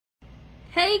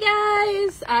Hey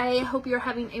guys, I hope you're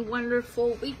having a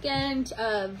wonderful weekend.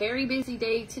 Very busy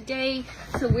day today,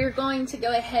 so we're going to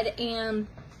go ahead and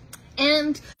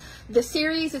end the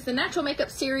series. It's the natural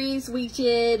makeup series. We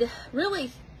did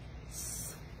really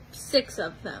 6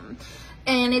 of them,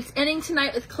 and it's ending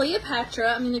tonight with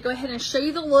Cleopatra. I'm going to go ahead and show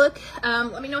you the look.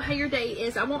 Let me know how your day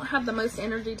is. I won't have the most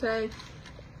energy today,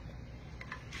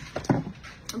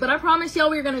 but I promise y'all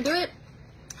we're going to do it.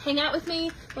 Hang out with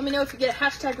me. Let me know if you get a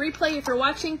hashtag replay if you're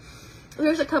watching.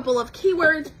 There's a couple of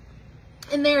keywords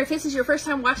in there. If this is your first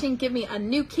time watching, give me a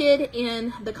new kid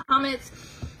in the comments.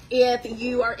 If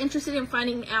you are interested in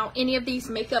finding out any of these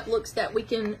makeup looks that we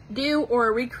can do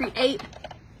or recreate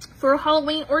for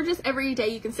Halloween or just every day,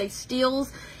 you can say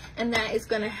steals, and that is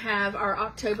going to have our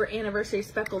October anniversary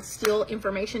speckled steal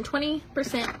information.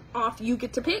 20% off, you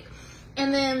get to pick.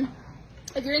 And then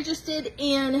if you're interested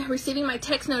in receiving my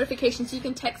text notifications, you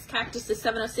can text Cactus to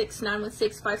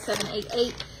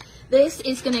 706-916-5788. This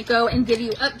is going to go and give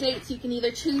you updates. You can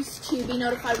either choose to be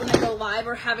notified when I go live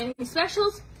or have any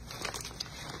specials.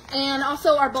 And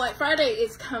also our Black Friday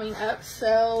is coming up,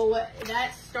 so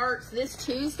that starts this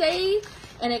Tuesday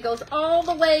and it goes all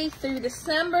the way through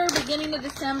December, beginning of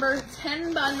December.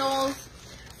 10 bundles.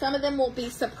 Some of them will be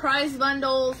surprise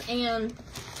bundles and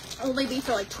only be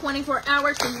for like 24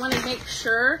 hours, so you want to make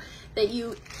sure that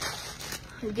you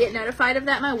get notified of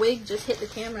that. My wig just hit the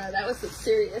camera. That was some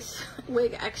serious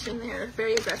wig action there.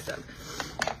 Very aggressive.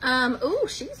 Oh,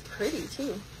 she's pretty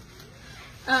too.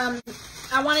 I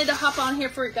wanted to hop on here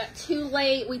before it got too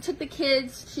late. We took the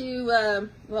kids to,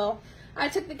 I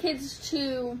took the kids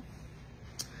to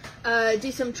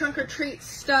do some trunk or treat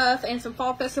stuff and some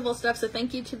fall festival stuff, so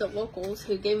thank you to the locals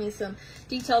who gave me some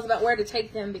details about where to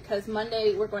take them, because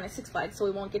Monday we're going to Six Flags, so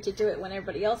we won't get to do it when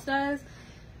everybody else does.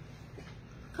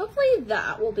 Hopefully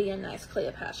that will be a nice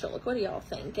Cleopatra look. What do y'all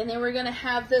think? And then we're going to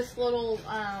have this little,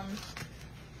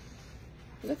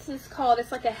 what's this called?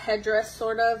 It's like a headdress,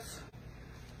 sort of,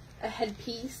 a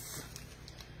headpiece.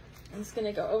 And it's going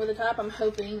to go over the top. I'm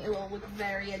hoping it will look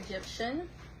very Egyptian.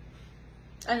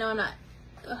 I know I'm not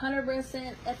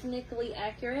 100% ethnically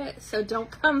accurate, so don't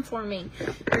come for me.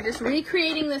 We're just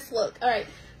recreating this look. All right,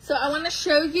 so I want to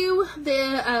show you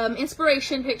the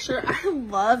inspiration picture. I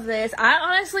love this. I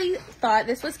honestly thought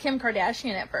this was Kim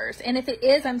Kardashian at first, and if it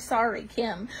is, I'm sorry,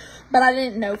 Kim, but I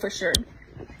didn't know for sure.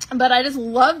 But I just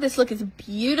love this look. It's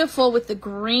beautiful with the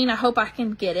green. I hope I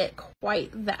can get it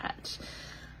quite that.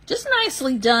 Just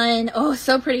nicely done. Oh,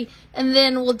 so pretty. And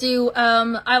then we'll do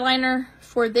eyeliner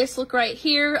for this look right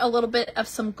here, a little bit of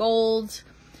some gold.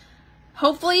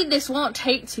 Hopefully this won't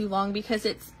take too long because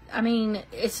it's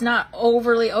not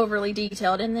overly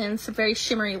detailed. And then some very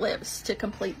shimmery lips to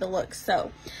complete the look.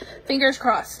 So fingers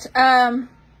crossed. If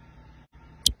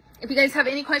you guys have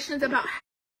any questions about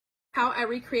how I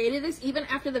recreated this, even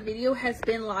after the video has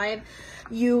been live,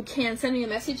 you can send me a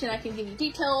message and I can give you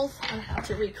details on how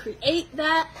to recreate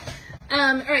that.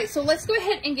 All right, so let's go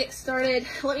ahead and get started.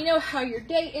 Let me know how your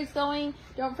day is going.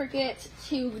 Don't forget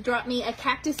to drop me a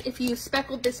cactus if you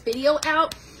speckled this video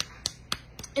out.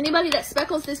 Anybody that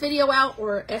speckles this video out,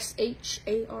 or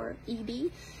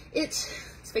S-H-A-R-E-D,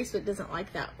 Facebook doesn't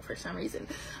like that for some reason.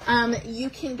 You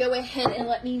can go ahead and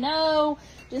let me know.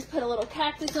 Just put a little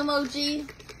cactus emoji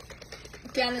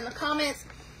down in the comments,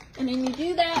 and then you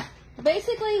do that.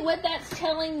 Basically, what that's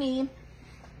telling me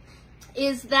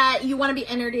is that you want to be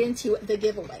entered into the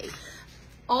giveaway.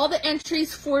 All the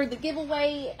entries for the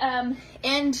giveaway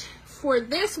end for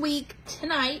this week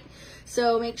tonight,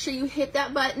 so make sure you hit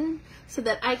that button so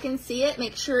that I can see it.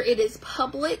 Make sure it is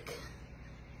public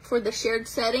for the shared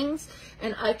settings,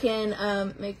 and I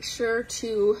can make sure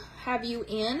to have you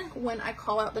in when I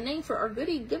call out the name for our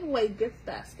goodie giveaway gift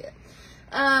basket.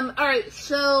 All right,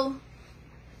 so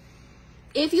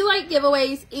if you like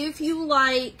giveaways, if you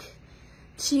like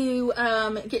to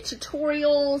get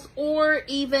tutorials or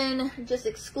even just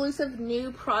exclusive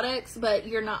new products, but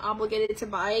you're not obligated to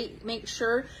buy, make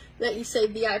sure that you say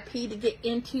VIP to get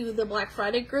into the Black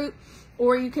Friday group,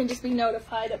 or you can just be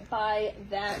notified by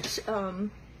that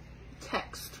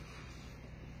text.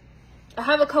 I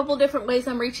have a couple different ways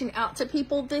I'm reaching out to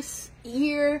people this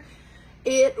year.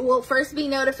 It will first be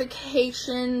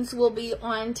notifications will be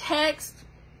on text.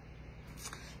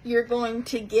 You're going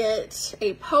to get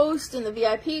a post in the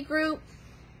VIP group.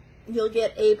 You'll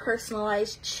get a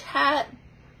personalized chat.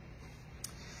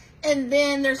 And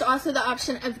then there's also the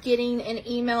option of getting an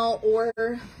email or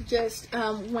just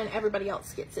when everybody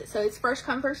else gets it. So it's first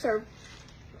come, first serve.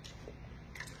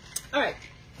 All right.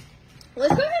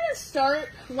 Let's go ahead and start.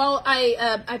 Well,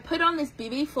 I put on this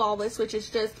BB Flawless, which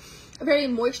is just a very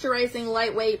moisturizing,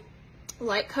 lightweight,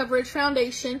 light coverage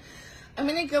foundation. I'm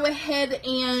going to go ahead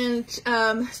and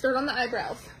start on the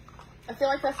eyebrows. I feel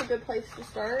like that's a good place to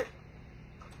start.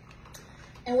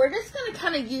 And we're just going to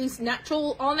kind of use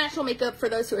all natural makeup for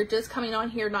those who are just coming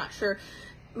on here, not sure.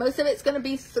 Most of it's going to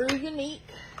be through Unique.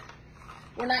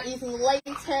 We're not using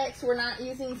latex. We're not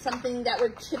using something that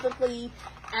would typically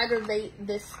aggravate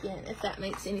this skin, if that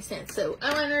makes any sense. So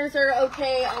eyeliners are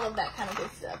okay, all of that kind of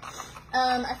good stuff.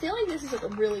 I feel like this is like a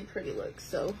really pretty look,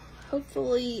 so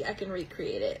hopefully I can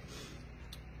recreate it.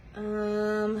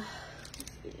 Let's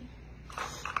see.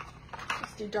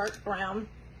 Let's do dark brown.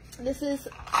 This is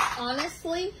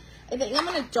honestly, I think I'm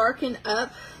going to darken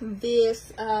up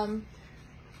this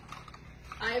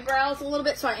eyebrows a little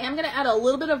bit. So I am going to add a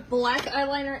little bit of black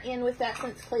eyeliner in with that,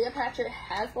 since Cleopatra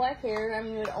has black hair. I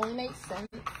mean, it would only make sense,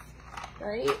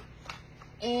 right?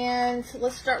 And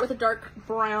let's start with a dark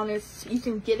brown. You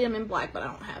can get them in black, but I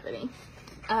don't have any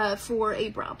for a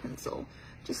brow pencil.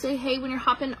 Just say hey when you're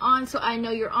hopping on, so I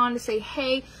know you're on to say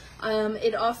hey.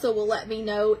 It also will let me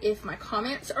know if my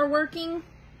comments are working.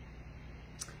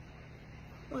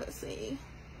 Let's see.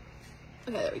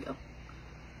 Okay, there we go.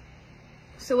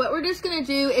 So what we're just going to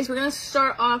do is we're going to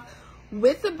start off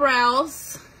with the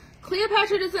brows.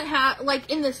 Cleopatra doesn't have, like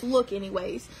in this look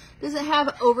anyways, doesn't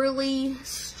have overly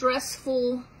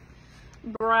stressful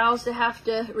brows to have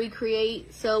to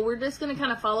recreate. So we're just going to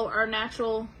kind of follow our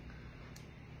natural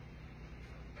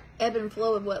ebb and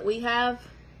flow of what we have.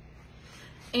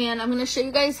 And I'm going to show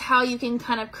you guys how you can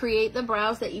kind of create the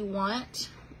brows that you want.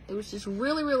 It was just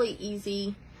really, really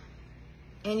easy.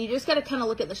 And you just got to kind of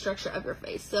look at the structure of your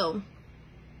face. So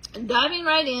diving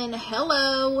right in.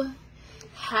 Hello.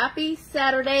 Happy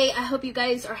Saturday. I hope you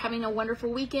guys are having a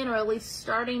wonderful weekend, or at least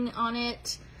starting on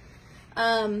it.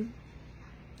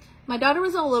 My daughter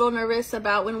was a little nervous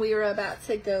about when we were about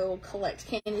to go collect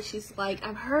candy. She's like,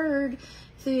 I've heard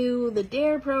through the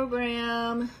DARE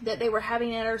program that they were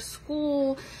having at our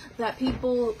school that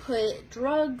people put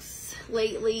drugs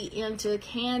lately into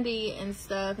candy and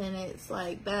stuff, and it's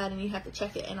like bad and you have to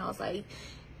check it. And I was like,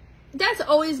 that's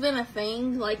always been a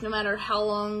thing, like no matter how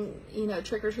long, you know,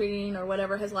 trick-or-treating or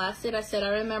whatever has lasted. I said,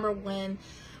 I remember when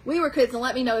we were kids, and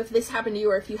let me know if this happened to you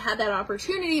or if you had that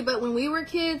opportunity, but when we were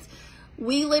kids,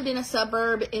 we lived in a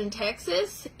suburb in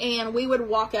Texas, and we would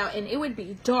walk out and it would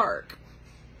be dark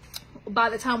by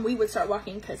the time we would start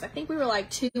walking, because I think we were like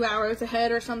 2 hours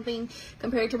ahead or something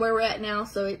compared to where we're at now.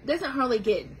 So it doesn't hardly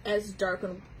get as dark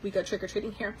when we go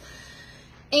trick-or-treating here.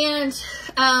 And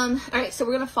all right, so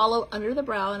we're gonna follow under the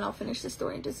brow, and I'll finish the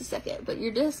story in just a second, but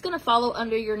you're just gonna follow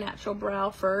under your natural brow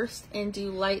first and do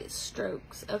light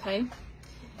strokes. Okay,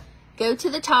 go to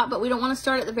the top, but we don't want to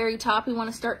start at the very top. We want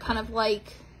to start kind of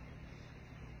like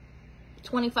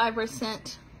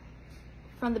 25%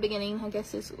 from the beginning, I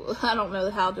guess is, I don't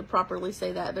know how to properly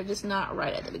say that, but just not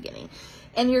right at the beginning.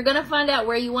 And you're going to find out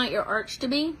where you want your arch to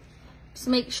be. Just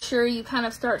make sure you kind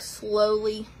of start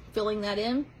slowly filling that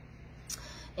in.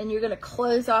 And you're going to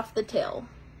close off the tail.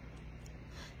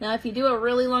 Now, if you do a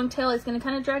really long tail, it's going to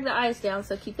kind of drag the eyes down,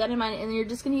 so keep that in mind. And you're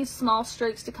just going to use small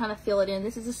strokes to kind of fill it in.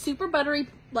 This is a super buttery,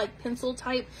 like pencil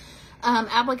type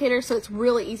applicator, so it's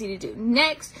really easy to do.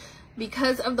 Next,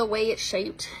 because of the way it's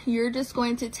shaped, you're just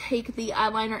going to take the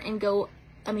eyeliner and go,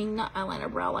 I mean, not eyeliner,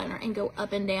 brow liner, and go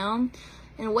up and down.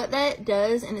 And what that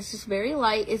does, and it's just very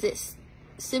light, is it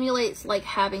simulates like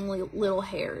having little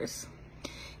hairs.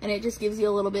 And it just gives you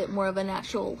a little bit more of a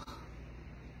natural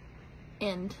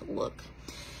end look.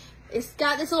 It's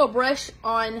got this little brush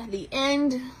on the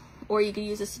end, or you can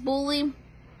use a spoolie.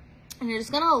 And you're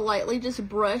just gonna lightly just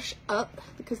brush up,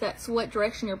 because that's what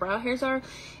direction your brow hairs are,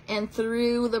 and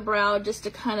through the brow, just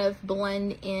to kind of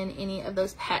blend in any of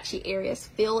those patchy areas.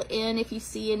 Fill in if you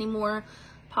see any more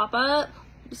pop up,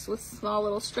 just with small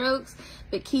little strokes,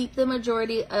 but keep the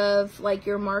majority of like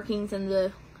your markings and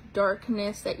the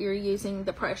darkness that you're using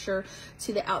the pressure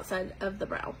to the outside of the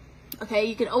brow. Okay,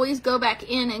 you can always go back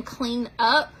in and clean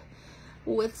up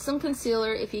with some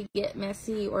concealer if you get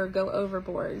messy or go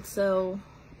overboard. So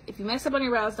if you mess up on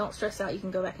your brows, don't stress out. You can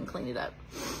go back and clean it up.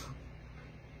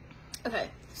 Okay,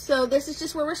 so this is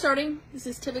just where we're starting. This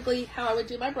is typically how I would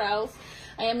do my brows.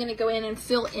 I am going to go in and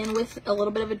fill in with a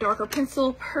little bit of a darker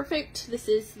pencil. Perfect. This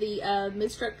is the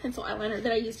mid-stroke pencil eyeliner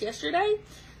that I used yesterday.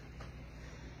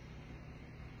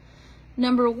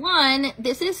 Number one,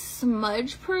 this is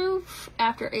smudge proof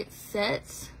after it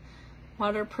sets,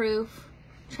 waterproof,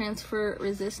 transfer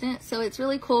resistant. So it's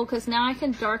really cool because now I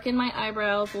can darken my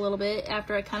eyebrows a little bit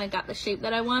after I kind of got the shape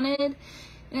that I wanted. And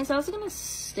it's also going to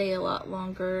stay a lot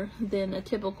longer than a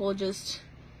typical just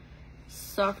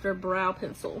softer brow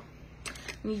pencil.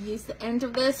 We use the end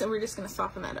of this and we're just going to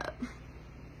soften that up.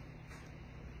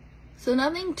 So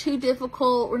nothing too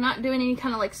difficult. We're not doing any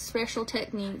kind of like special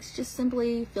techniques, just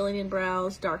simply filling in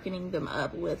brows, darkening them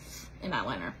up with an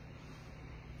eyeliner.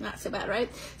 Not so bad, right?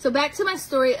 So back to my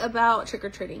story about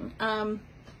trick-or-treating.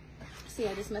 See,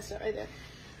 I just messed up right there.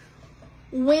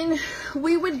 When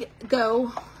we would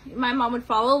go, my mom would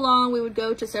follow along. We would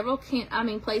go to several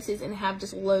places and have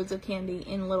just loads of candy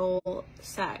in little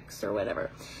sacks or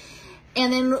whatever.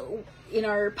 And then in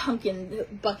our pumpkin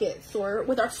buckets or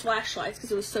with our flashlights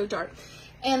because it was so dark.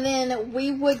 And then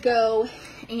we would go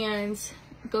and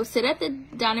go sit at the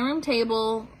dining room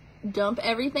table, dump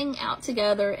everything out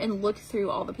together and look through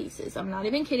all the pieces. I'm not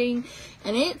even kidding.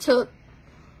 And it took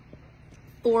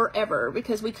forever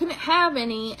because we couldn't have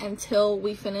any until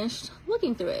we finished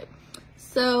looking through it.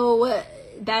 So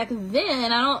back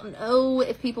then, I don't know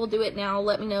if people do it now.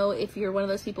 Let me know if you're one of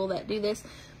those people that do this.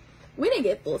 We didn't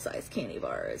get full-size candy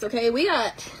bars, okay? We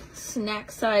got snack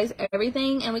size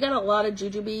everything, and we got a lot of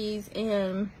jujubes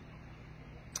and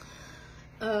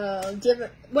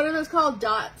different, what are those called?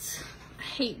 Dots. I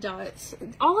hate dots.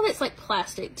 All of it's like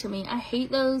plastic to me. I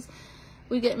hate those.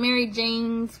 We get Mary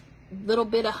Jane's, little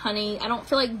bit of honey. I don't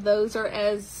feel like those are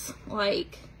as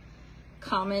like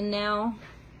common now,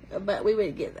 but we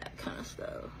would get that kind of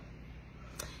stuff.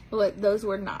 But those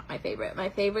were not my favorite. My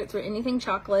favorites were anything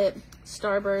chocolate,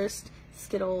 Starburst,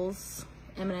 Skittles,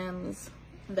 M&M's,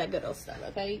 that good old stuff,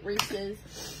 okay?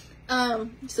 Reese's.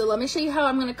 So let me show you how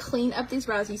I'm going to clean up these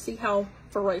brows. You see how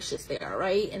ferocious they are,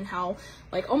 right? And how,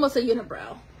 like, almost a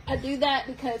unibrow. I do that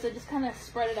because I just kind of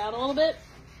spread it out a little bit.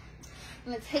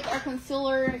 I'm going to take our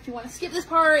concealer. If you want to skip this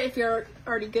part, if you're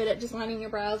already good at just lining your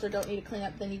brows or don't need to clean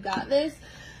up, then you got this.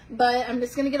 But I'm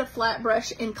just going to get a flat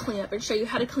brush and clean up and show you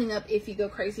how to clean up if you go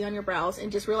crazy on your brows, and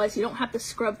just realize you don't have to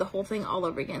scrub the whole thing all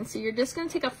over again. So you're just going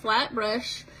to take a flat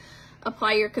brush,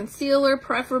 apply your concealer,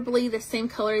 preferably the same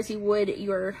color as you would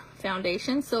your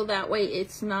foundation, so that way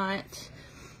it's not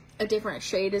a different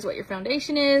shade as what your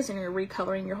foundation is and you're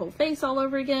recoloring your whole face all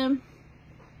over again.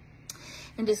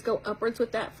 And just go upwards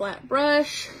with that flat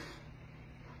brush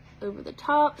over the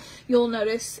top. You'll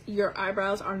notice your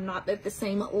eyebrows are not at the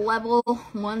same level.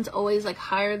 One's always like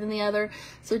higher than the other.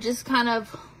 So just kind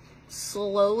of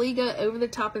slowly go over the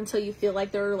top until you feel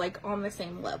like they're like on the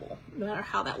same level, no matter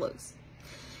how that looks.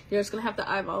 You're just gonna have to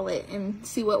eyeball it and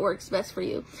see what works best for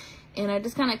you. And I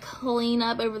just kind of clean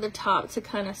up over the top to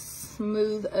kind of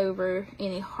smooth over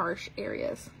any harsh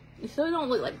areas, so it don't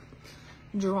look like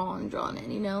drawn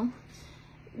in, you know.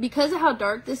 Because of how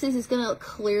dark this is, it's going to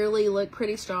clearly look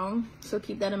pretty strong, so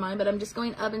keep that in mind. But I'm just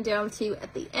going up and down too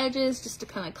at the edges just to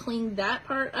kind of clean that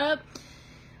part up.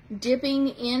 Dipping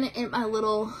in my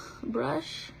little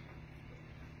brush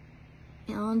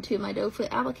onto my doe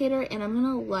foot applicator, and I'm going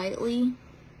to lightly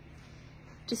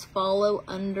just follow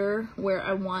under where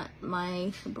I want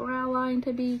my brow line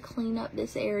to be. Clean up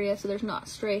this area so there's not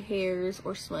stray hairs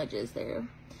or smudges there.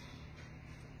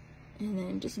 And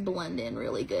then just blend in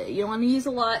really good. You don't want to use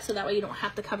a lot, so that way you don't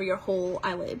have to cover your whole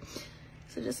eyelid.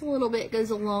 So just a little bit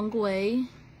goes a long way.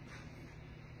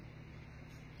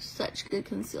 Such good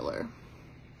concealer.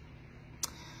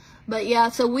 But yeah,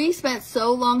 so we spent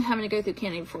so long having to go through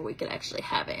candy before we could actually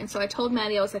have it. And so I told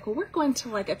Maddie, I was like, well, we're going to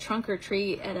like a trunk or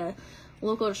treat at a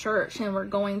local church, and we're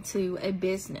going to a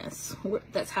business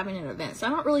that's having an event. So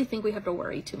I don't really think we have to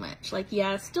worry too much. Like,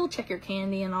 yeah, still check your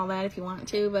candy and all that if you want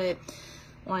to, but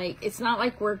like, it's not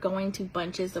like we're going to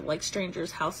bunches of like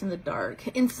strangers' house in the dark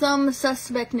in some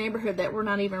suspect neighborhood that we're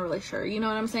not even really sure. You know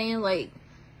what I'm saying? Like,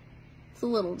 it's a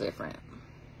little different.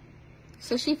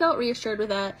 So she felt reassured with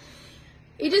that.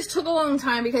 It just took a long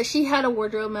time because she had a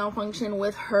wardrobe malfunction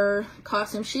with her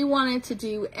costume. She wanted to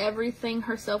do everything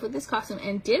herself with this costume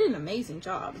and did an amazing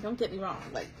job. Don't get me wrong.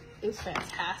 Like, it was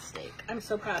fantastic. I'm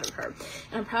so proud of her.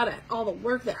 And I'm proud of all the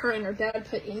work that her and her dad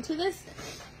put into this.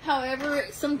 However,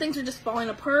 some things are just falling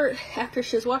apart after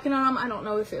she was walking on them. I don't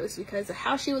know if it was because of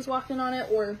how she was walking on it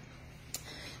or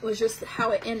it was just how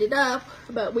it ended up,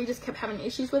 but we just kept having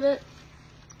issues with it.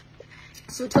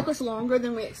 So it took us longer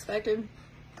than we expected,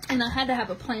 and I had to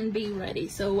have a plan B ready,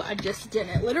 so I just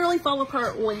didn't literally fall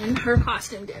apart when her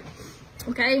costume did.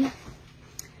 Okay?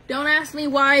 Don't ask me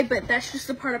why, but that's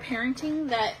just a part of parenting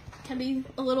that can be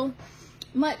a little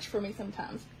much for me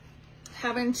sometimes.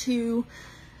 Having to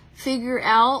figure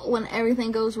out when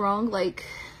everything goes wrong, like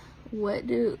what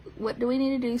do we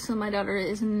need to do so my daughter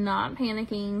is not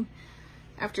panicking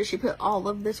after she put all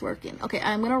of this work in. Okay,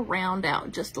 I'm gonna round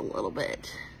out just a little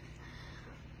bit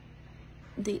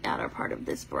the outer part of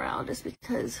this brow, just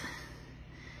because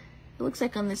it looks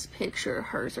like on this picture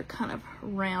hers are kind of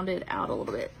rounded out a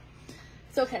little bit.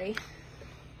 It's okay,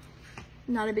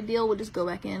 not a big deal. We'll just go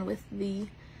back in with the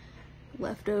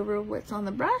left over what's on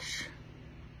the brush.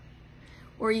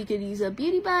 Or you could use a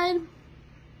beauty bud.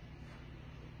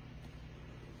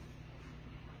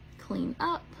 Clean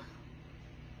up.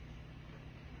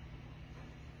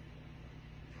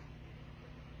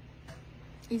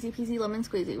 Easy peasy lemon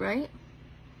squeezy, right?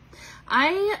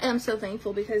 I am so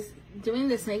thankful because doing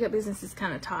this makeup business has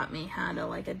kind of taught me how to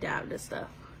like adapt to stuff,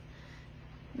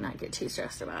 not get too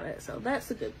stressed about it. So that's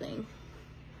a good thing.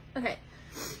 Okay,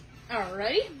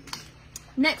 alrighty.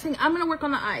 Next thing, I'm gonna work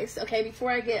on the eyes. Okay,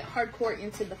 before I get hardcore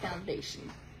into the foundation.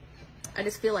 I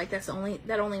just feel like that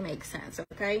only makes sense.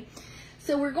 Okay,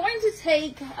 so we're going to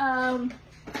take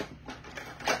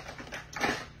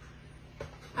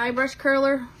eyelash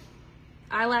curler,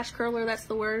 that's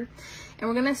the word. And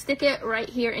we're gonna stick it right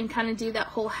here and kind of do that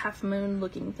whole half moon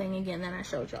looking thing again that I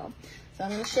showed y'all. So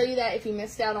I'm gonna show you that if you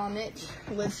missed out on it.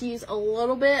 Let's use a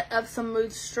little bit of some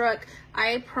Moodstruck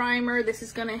eye primer. This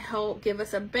is gonna help give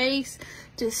us a base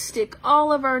to stick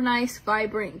all of our nice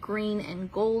vibrant green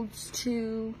and golds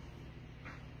to.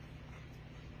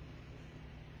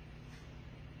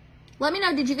 Let me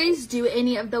know, did you guys do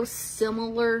any of those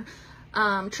similar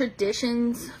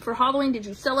traditions for Halloween? Did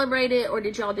you celebrate it, or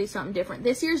did y'all do something different?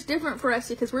 This year's different for us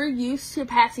because we're used to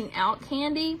passing out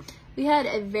candy. We had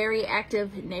a very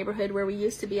active neighborhood where we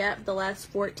used to be at the last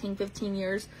 14, 15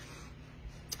 years,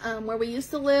 where we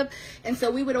used to live. And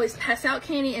so we would always pass out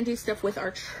candy and do stuff with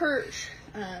our church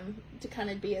to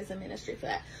kind of be as a ministry for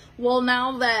that. Well,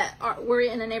 now that we're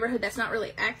in a neighborhood that's not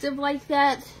really active like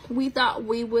that, we thought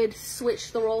we would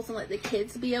switch the roles and let the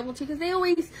kids be able to, because they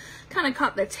always kind of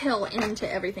caught the tail end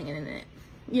to everything in it.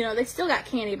 You know, they still got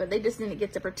candy, but they just didn't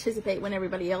get to participate when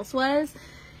everybody else was.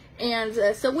 And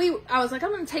so I was like,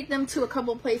 I'm going to take them to a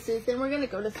couple places. Then we're going to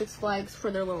go to Six Flags for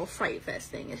their little Fright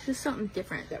Fest thing. It's just something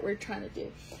different that we're trying to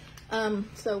do.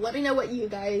 So let me know what you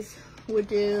guys would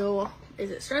do. Is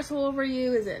it stressful over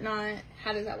you? Is it not?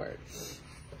 How does that work?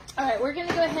 All right, we're going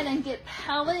to go ahead and get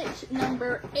palette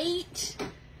number 8.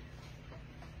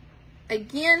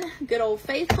 Again, good old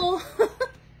faithful.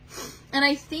 And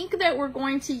I think that we're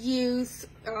going to use,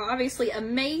 obviously,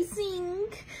 Amazing.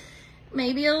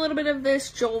 Maybe a little bit of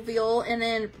this Jovial, and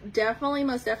then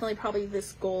most definitely probably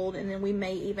this gold, and then we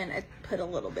may even put a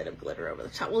little bit of glitter over the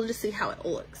top. We'll just see how it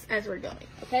looks as we're going,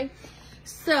 okay?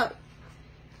 So,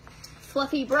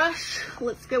 fluffy brush,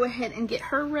 let's go ahead and get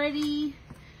her ready.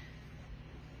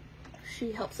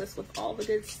 She helps us with all the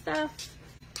good stuff.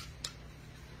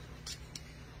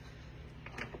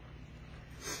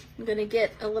 I'm gonna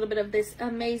get a little bit of this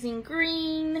Amazing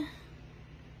Green.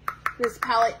 This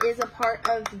palette is a part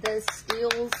of the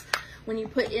steals. When you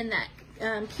put in that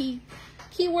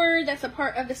keyword, that's a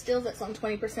part of the steals. That's on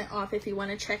 20% off if you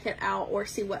want to check it out or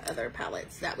see what other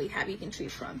palettes that we have you can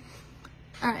choose from.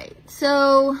 Alright,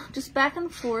 so just back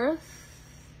and forth.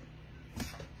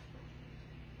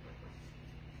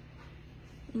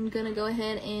 I'm going to go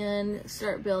ahead and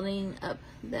start building up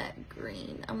that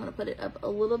green. I'm going to put it up a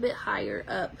little bit higher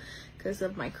up because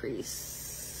of my crease.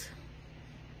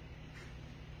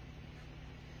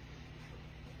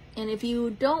 And if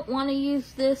you don't want to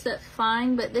use this, that's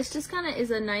fine, but this just kind of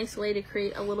is a nice way to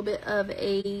create a little bit of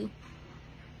a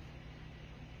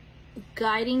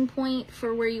guiding point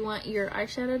for where you want your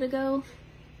eyeshadow to go.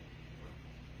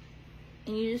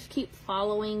 And you just keep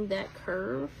following that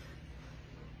curve.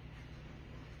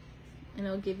 And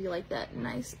it'll give you like that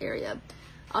nice area.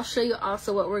 I'll show you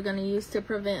also what we're going to use to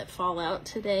prevent fallout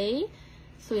today,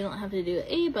 so we don't have to do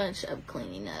a bunch of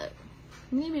cleaning up.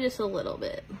 Maybe just a little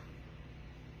bit.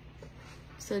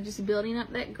 So just building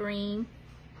up that green.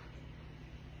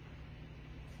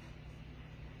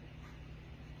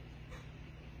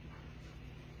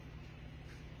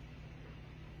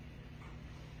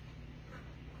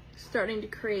 Starting to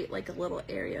create like a little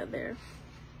area there.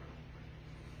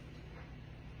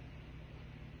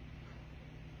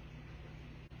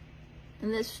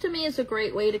 And this to me is a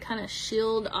great way to kind of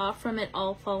shield off from it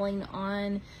all falling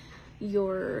on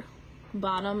your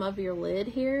bottom of your lid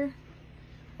here.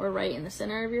 Or right in the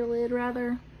center of your lid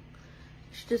rather.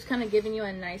 It's just kind of giving you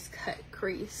a nice cut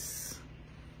crease.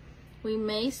 We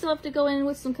may still have to go in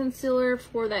with some concealer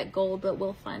for that gold, but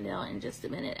we'll find out in just a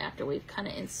minute after we've kind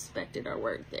of inspected our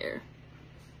work there.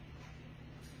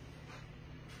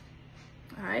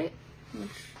 Alright,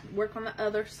 let's work on the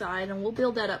other side and we'll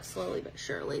build that up slowly but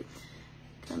surely.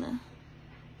 Kind of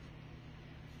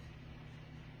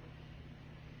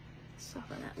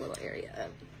soften that little area up.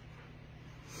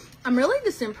 I'm really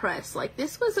just impressed. Like,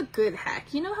 this was a good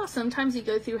hack. You know how sometimes you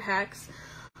go through hacks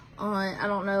on, I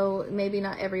don't know, maybe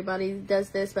not everybody does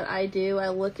this, but I do. I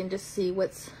look and just see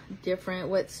what's different,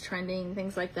 what's trending,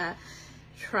 things like that.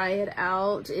 try it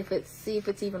out, see if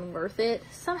it's even worth it.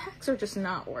 Some hacks are just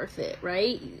not worth it,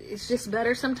 right? It's just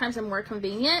better sometimes and more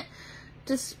convenient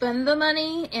to spend the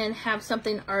money and have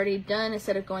something already done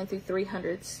instead of going through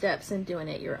 300 steps and doing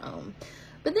it your own.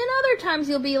 But then other times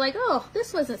you'll be like, oh,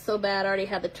 this wasn't so bad. I already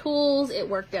had the tools. It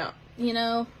worked out, you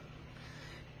know?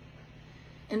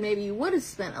 And maybe you would have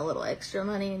spent a little extra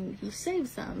money and you saved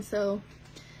some. So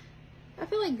I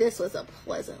feel like this was a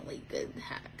pleasantly good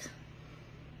hack.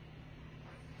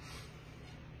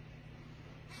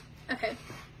 Okay.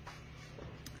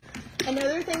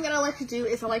 Another thing that I like to do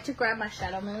is I like to grab my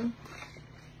shadow moon.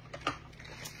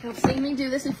 You've seen me do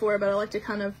this before, but I like to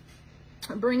kind of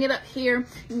bring it up here.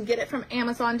 You can get it from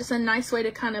Amazon. Just a nice way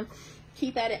to kind of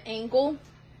keep at an angle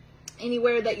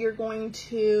anywhere that you're going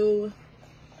to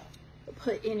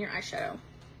put in your eyeshadow.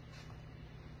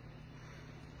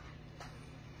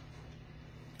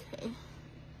 Okay.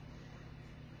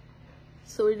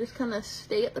 So we just kind of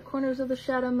stay at the corners of the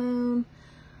shadow moon,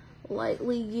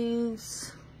 lightly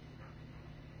use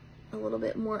a little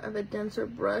bit more of a denser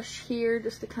brush here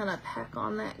just to kind of pack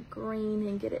on that green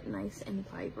and get it nice and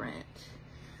vibrant.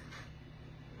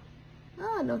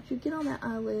 Ah, don't you get on that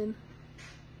eyelid.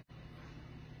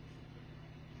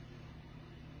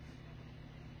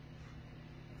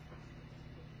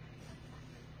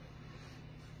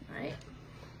 Alright,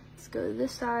 let's go to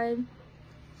this side.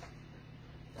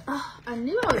 Oh, I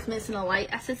knew I was missing a light.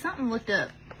 I said something looked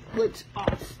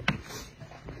off.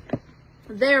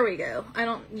 There we go.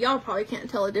 Y'all probably can't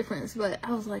tell a difference, but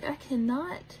I was like, I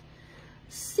cannot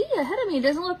see ahead of me. It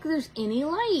doesn't look like there's any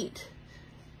light.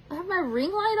 I have my ring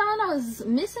light on. I was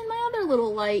missing my other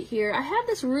little light here. I have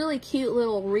this really cute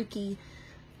little Reiki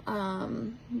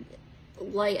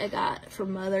light I got for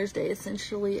Mother's Day,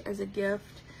 essentially, as a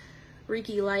gift.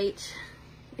 Reiki light.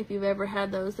 If you've ever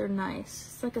had those, they're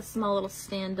nice. It's like a small little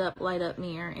stand-up light-up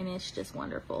mirror, and it's just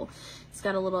wonderful. It's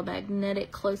got a little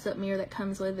magnetic close-up mirror that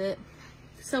comes with it.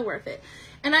 So worth it.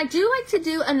 And I do like to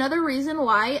do, another reason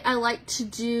why I like to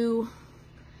do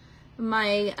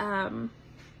my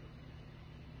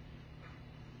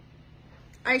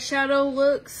eyeshadow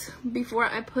looks before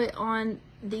I put on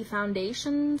the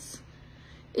foundations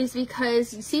is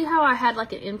because you see how I had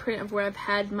like an imprint of where I've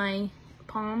had my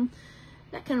palm?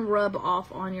 That can rub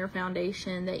off on your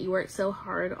foundation that you work so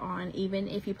hard on, even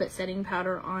if you put setting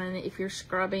powder on, if you're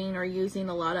scrubbing or using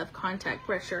a lot of contact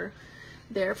pressure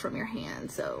there from your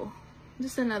hand. So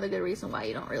just another good reason why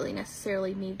you don't really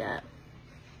necessarily need that.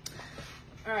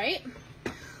 All right,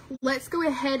 let's go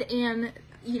ahead and,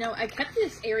 you know, I kept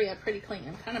this area pretty clean.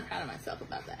 I'm kind of proud of myself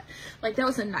about that. Like, that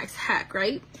was a nice hack,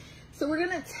 right? So we're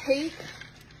gonna take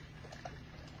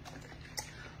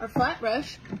our flat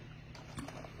brush.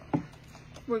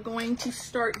 We're going to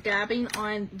start dabbing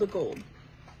on the gold.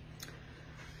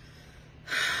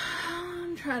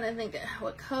 I'm trying to think of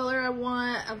what color I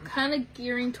want. I'm kind of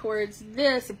gearing towards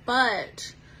this,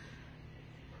 but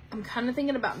I'm kind of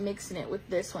thinking about mixing it with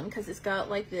this one because it's got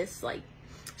like this like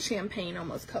champagne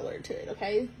almost color to it,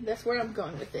 okay? That's where I'm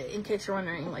going with it, in case you're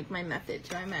wondering like my method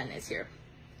to my madness here.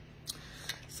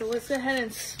 So let's go ahead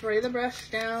and spray the brush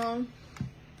down.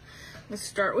 Let's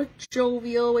start with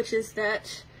Jovial, which is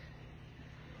that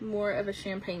more of a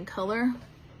champagne color.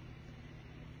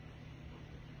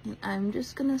 And I'm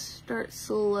just gonna start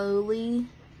slowly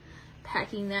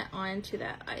packing that onto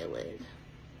that eyelid.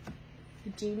 I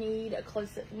do need a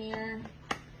close-up mirror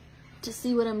to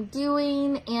see what I'm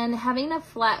doing, and having a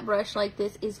flat brush like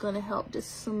this is going to help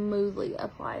just smoothly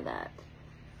apply that.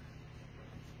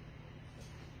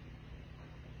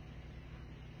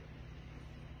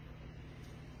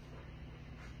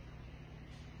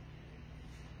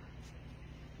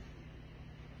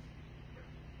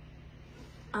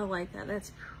 I like that.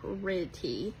 That's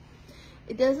pretty.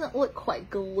 It doesn't look quite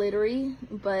glittery,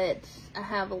 but I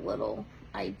have a little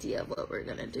idea of what we're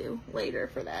gonna do later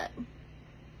for that.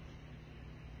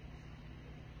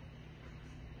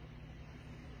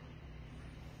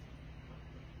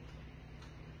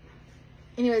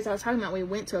 Anyways, I was talking about we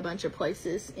went to a bunch of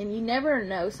places, and you never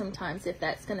know sometimes if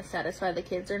that's gonna satisfy the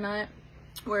kids or not,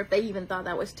 or if they even thought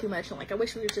that was too much and like, I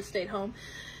wish we just stayed home.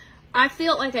 I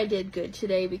felt like I did good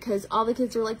today because all the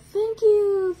kids were like, thank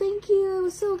you, it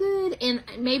was so good. And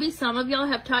maybe some of y'all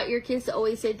have taught your kids to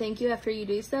always say thank you after you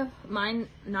do stuff. Mine,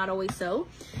 not always so.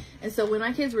 And so when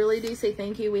my kids really do say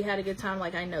thank you, we had a good time,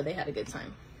 like I know they had a good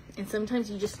time. And sometimes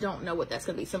you just don't know what that's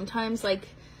going to be. Sometimes, like,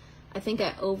 I think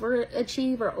I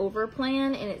overachieve or overplan,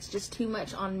 and it's just too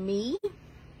much on me.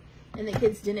 And the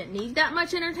kids didn't need that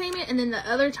much entertainment. And then the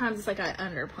other times it's like I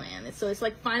underplan. And so it's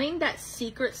like finding that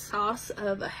secret sauce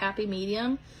of a happy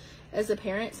medium as a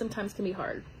parent sometimes can be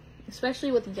hard.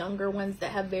 especially with younger ones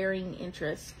that have varying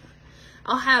interests.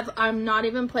 I'm not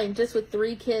even playing, just with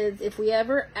 3 kids. If we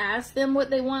ever ask them what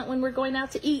they want when we're going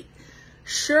out to eat,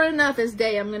 sure enough as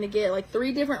day, I'm going to get like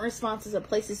 3 different responses of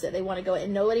places that they want to go,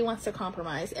 and nobody wants to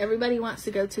compromise. Everybody wants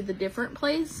to go to the different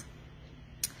place.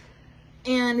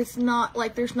 And it's not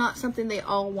like there's not something they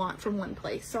all want from one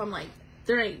place. So I'm like,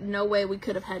 there ain't no way we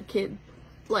could have had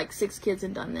 6 kids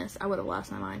and done this. I would have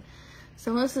lost my mind.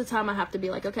 So most of the time I have to be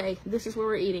like, okay, this is where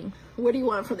we're eating. What do you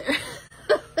want from there?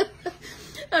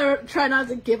 I try not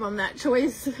to give them that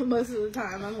choice most of the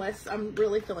time, unless I'm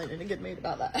really feeling in a good mood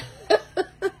about that.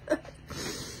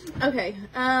 Okay.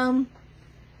 I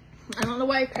don't know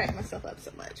why I crack myself up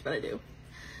so much, but I do.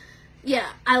 Yeah,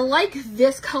 I like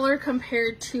this color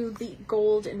compared to the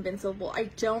gold Invincible.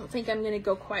 I don't think I'm going to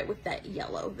go quite with that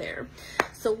yellow there.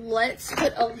 So let's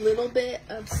put a little bit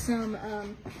of some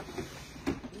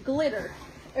glitter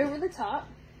over the top.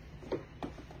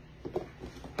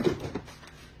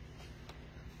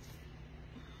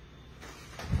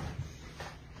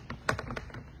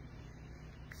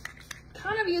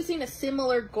 Kind of using a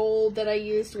similar gold that I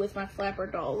used with my flapper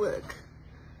doll look.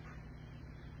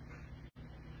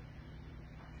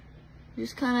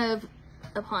 Just kind of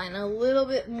applying a little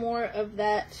bit more of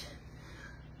that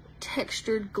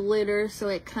textured glitter so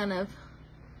it kind of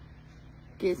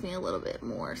gives me a little bit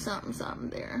more something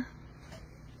there.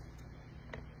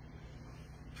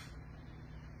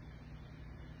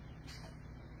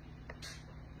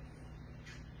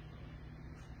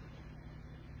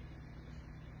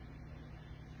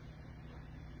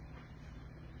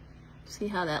 See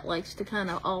how that likes to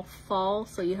kind of all fall,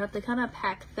 so you have to kind of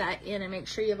pack that in and make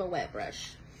sure you have a wet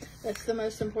brush. That's the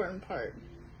most important part.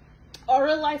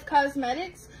 Aura Life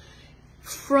Cosmetics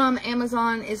from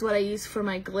Amazon is what I use for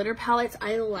my glitter palettes.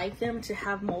 I like them to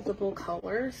have multiple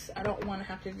colors. I don't want to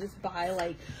have to just buy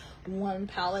like one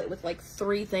palette with like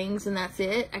 3 things and that's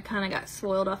it. I kind of got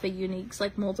spoiled off of Unique's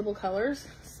like multiple colors,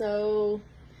 so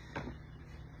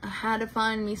I had to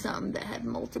find me something that had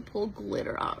multiple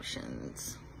glitter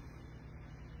options.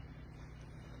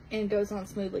 And goes on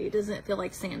smoothly. It doesn't feel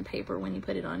like sandpaper when you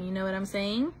put it on. You know what I'm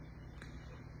saying?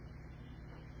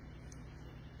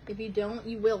 If you don't,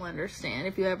 you will understand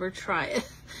if you ever try it.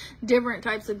 Different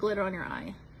types of glitter on your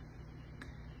eye.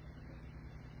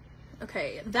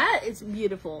 Okay, that is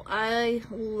beautiful. I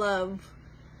love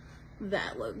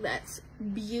that look. That's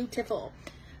beautiful.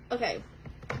 Okay,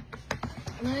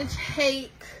 I'm gonna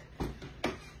take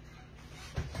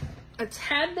a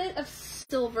tad bit of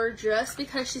silver just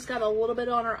because she's got a little bit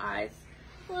on her eyes.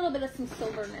 A little bit of some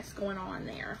silverness going on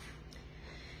there.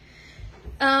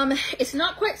 It's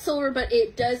not quite silver, but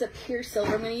it does appear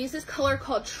silver. I'm going to use this color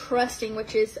called Trusting,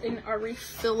 which is in our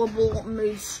refillable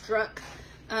Moodstruck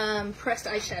pressed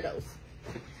eyeshadows.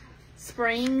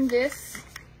 Spraying this.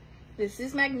 This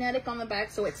is magnetic on the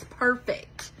back, so it's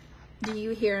perfect. Do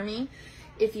you hear me?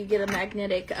 If you get a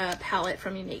magnetic palette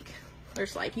from Unique.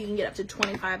 There's like, you can get up to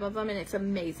 25 of them, and it's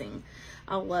amazing.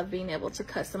 I love being able to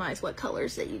customize what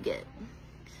colors that you get.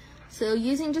 So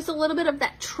using just a little bit of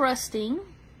that Trusting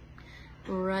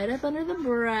right up under the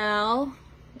brow.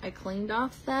 I cleaned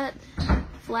off that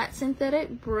flat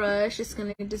synthetic brush. It's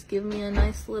going to just give me a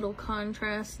nice little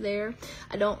contrast there.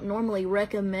 I don't normally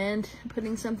recommend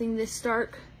putting something this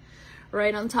dark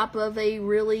right on top of a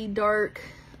really dark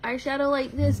eyeshadow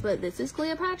like this, but this is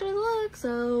Cleopatra's look,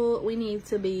 so we need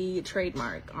to be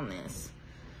trademark on this.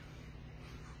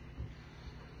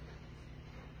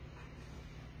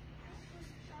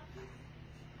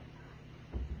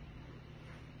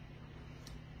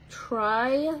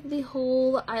 Try the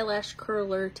whole eyelash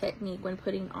curler technique when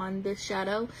putting on this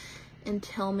shadow and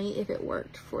tell me if it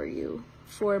worked for you.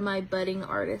 For my budding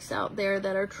artists out there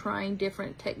that are trying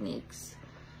different techniques,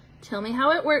 tell me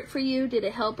how it worked for you. Did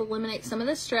it help eliminate some of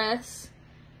the stress?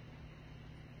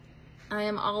 I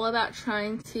am all about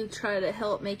trying to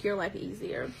help make your life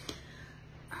easier.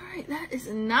 All right, that is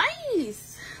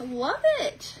nice. Love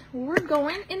it. We're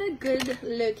going in a good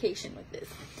location with this.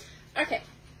 Okay.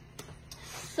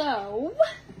 So,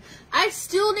 I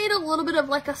still need a little bit of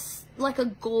like a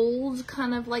gold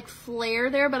kind of like flare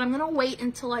there, but I'm going to wait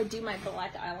until I do my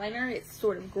black eyeliner. It's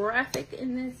sort of graphic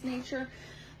in this nature.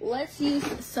 Let's use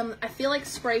some, I feel like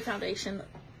spray foundation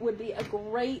would be a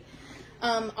great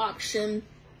option.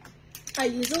 I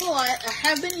use it a lot. I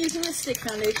have been using the stick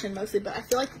foundation mostly, but I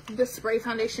feel like the spray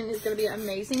foundation is going to be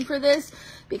amazing for this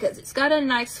because it's got a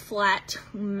nice flat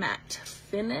matte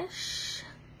finish.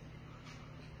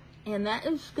 And that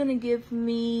is going to give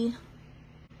me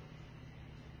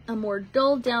a more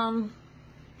dulled down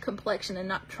complexion and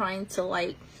not trying to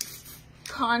like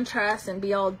contrast and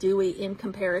be all dewy in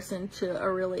comparison to a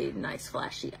really nice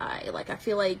flashy eye. Like, I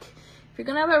feel like if you're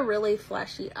gonna have a really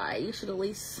flashy eye, you should at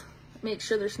least make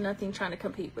sure there's nothing trying to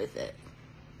compete with it.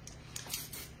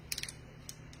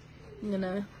 I'm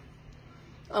gonna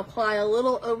apply a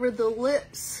little over the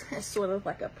lips as sort of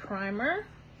like a primer.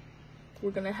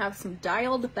 We're gonna have some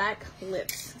dialed back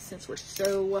lips since we're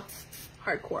so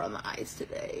hardcore on the eyes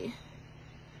today.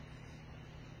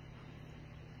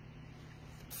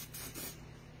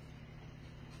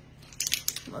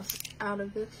 Almost out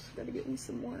of this. Gotta get me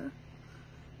some more.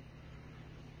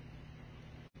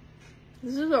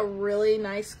 This is a really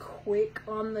nice, quick,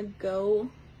 on the go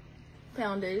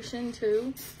foundation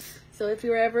too. So if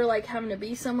you're ever like having to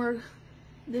be somewhere,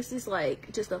 this is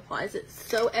like, just applies it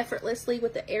so effortlessly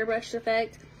with the airbrush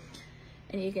effect,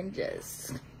 and you can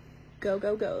just go,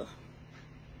 go, go.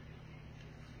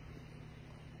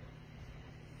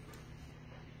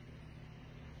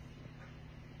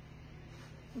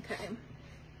 Okay.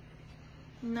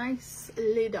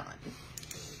 Nicely done.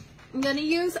 I'm gonna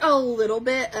use a little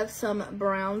bit of some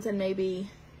browns and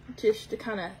maybe just to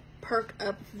kind of perk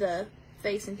up the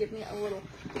face and give me a little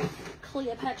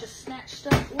Cleopatra snatched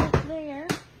up look there.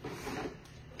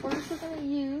 First, we're gonna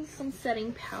use some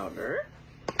setting powder.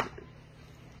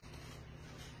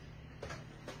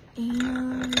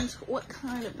 And what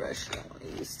kind of brush do I want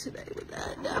to use today with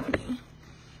that, Daphne?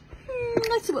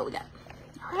 Let's see what we got.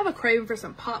 I have a craving for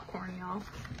some popcorn, y'all.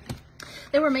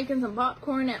 They were making some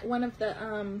popcorn at one of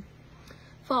the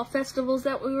fall festivals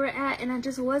that we were at, and I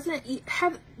just wasn't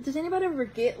does anybody ever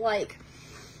get like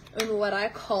in what I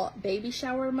call baby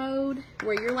shower mode,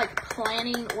 where you're like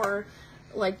planning or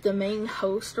like the main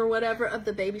host or whatever of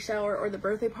the baby shower or the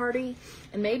birthday party?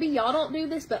 And maybe y'all don't do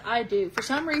this, but I do. For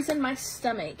some reason my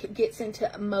stomach gets into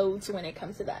modes when it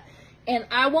comes to that, and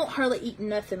I won't hardly eat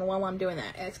nothing while I'm doing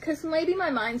that. It's because maybe my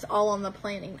mind's all on the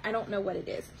planning. I don't know what it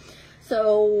is.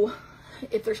 So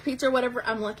if there's pizza or whatever,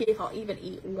 I'm lucky if I'll even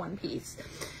eat one piece.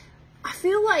 I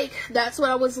feel like that's what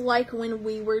I was like when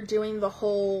we were doing the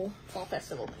whole fall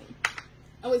festival thing.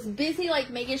 I was busy like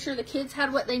making sure the kids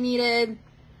had what they needed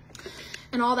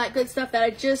and all that good stuff, that I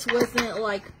just wasn't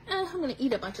like, I'm gonna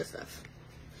eat a bunch of stuff.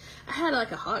 I had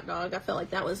like a hot dog. I felt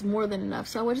like that was more than enough,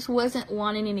 so I just wasn't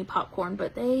wanting any popcorn.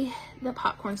 But the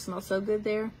popcorn smells so good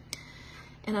there,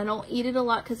 and I don't eat it a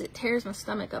lot because it tears my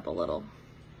stomach up a little.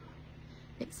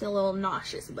 Makes it a little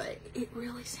nauseous, but it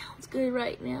really sounds good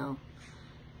right now.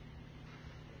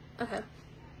 Okay,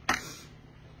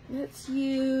 let's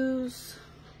use,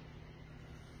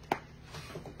 what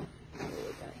do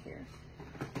we got here?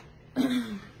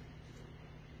 I'm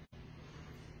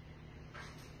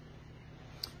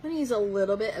gonna use a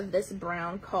little bit of this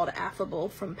brown called Affable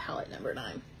from palette number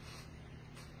 9.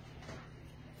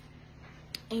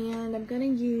 And I'm gonna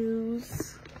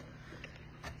use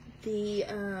the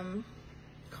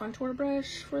contour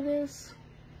brush for this,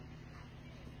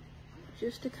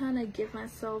 just to kind of give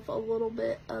myself a little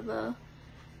bit of a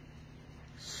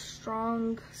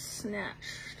strong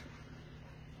snatched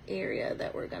area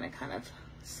that we're gonna kind of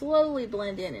slowly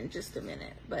blend in just a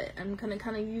minute. But I'm gonna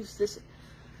kind of use this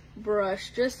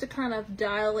brush just to kind of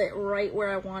dial it right where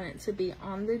I want it to be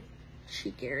on the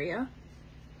cheek area.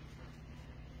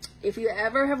 If you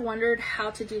ever have wondered how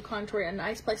to do contour, a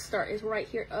nice place to start is right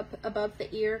here up above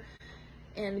the ear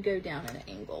and go down at an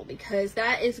angle, because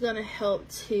that is going to help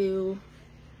to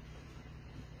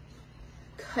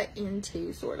cut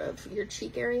into sort of your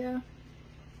cheek area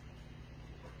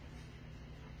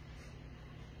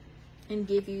and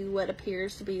give you what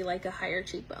appears to be like a higher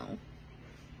cheekbone.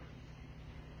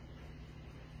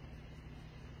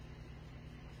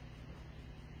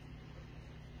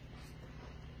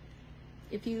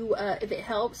 If it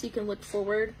helps, you can look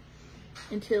forward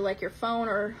into like your phone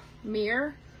or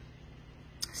mirror,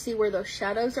 see where those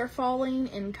shadows are falling,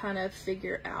 and kind of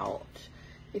figure out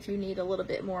if you need a little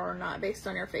bit more or not based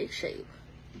on your face shape.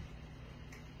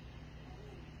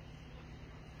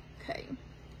 Okay, I'm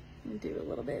gonna do a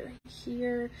little bit right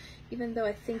here, even though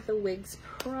I think the wig's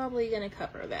probably gonna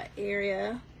cover that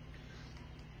area.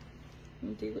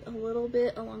 And do a little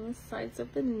bit along the sides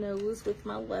of the nose with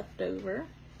my leftover.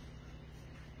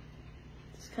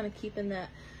 Just kind of keeping that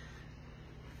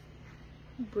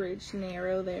bridge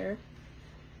narrow there.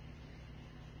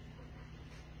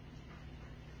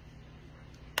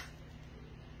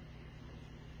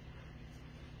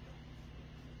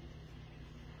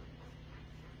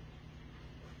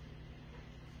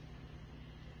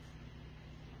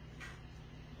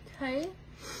 Okay,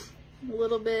 a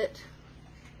little bit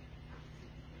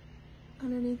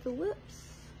underneath the lips.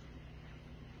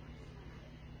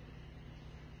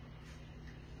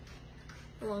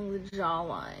 Along the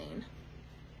jawline.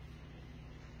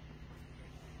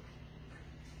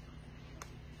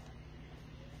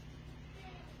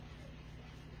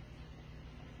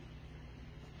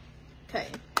 Okay,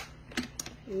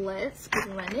 let's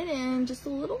blend it in just a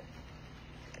little,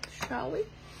 shall we?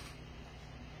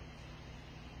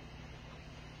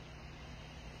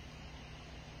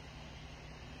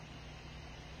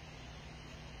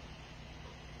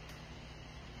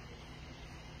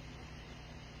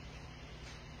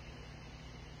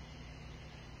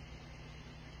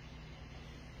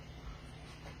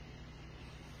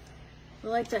 We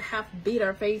like to half beat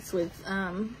our face with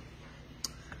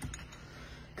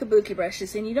kabuki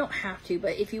brushes, and you don't have to,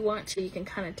 but if you want to, you can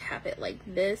kind of tap it like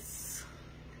this.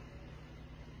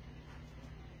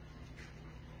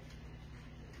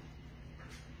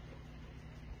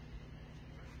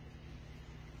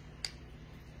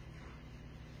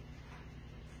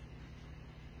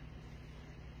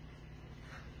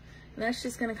 And that's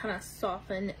just going to kind of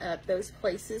soften up those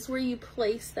places where you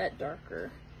place that darker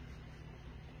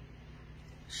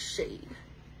shade.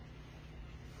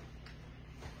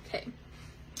 Okay,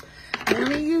 I'm going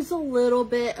to use a little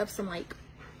bit of some, like,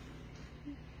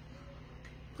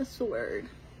 what's the word?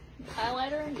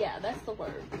 Highlighter? Yeah, that's the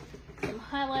word. Some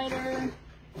highlighter.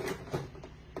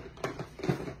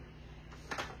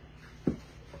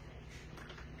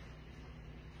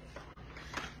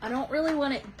 I don't really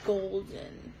want it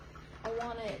golden. I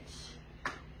want it,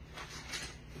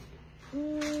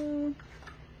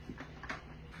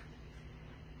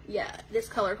 yeah, this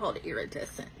color called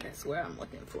iridescent. That's where I'm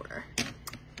looking for.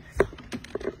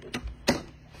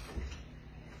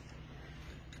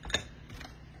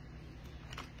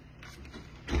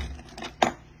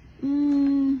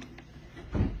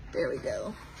 There we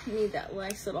go. You need that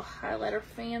nice little highlighter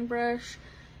fan brush.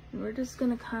 And we're just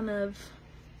gonna kind of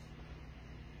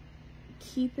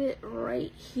keep it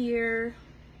right here.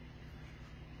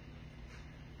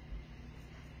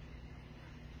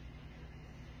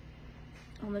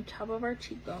 On the top of our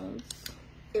cheekbones.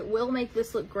 It will make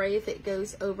this look gray if it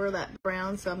goes over that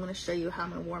brown, so I'm going to show you how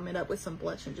I'm going to warm it up with some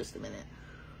blush in just a minute.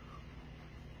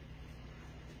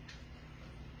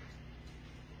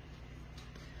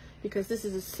 Because this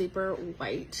is a super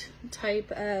white type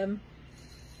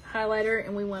highlighter,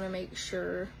 and we want to make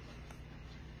sure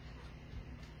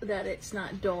that it's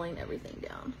not dulling everything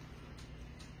down.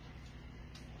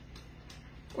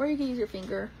 Or you can use your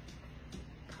finger,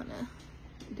 kind of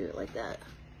do it like that.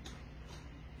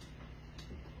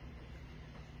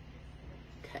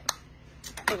 Okay,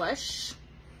 blush.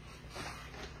 I'm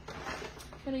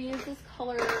gonna use this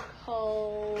color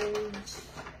called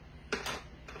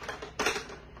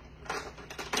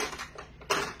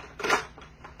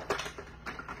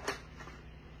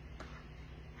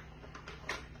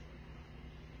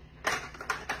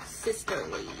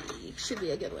Sisterly. Should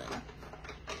be a good one,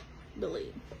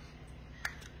 believe.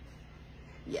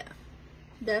 Yeah,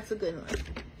 that's a good one.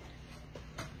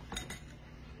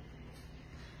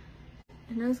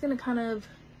 And I'm just gonna kind of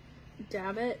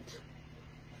dab it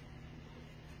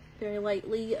very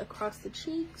lightly across the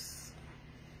cheeks.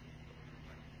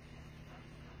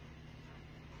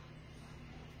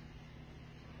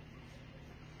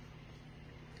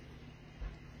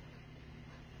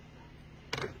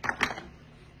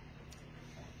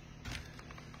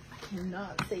 I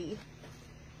cannot see.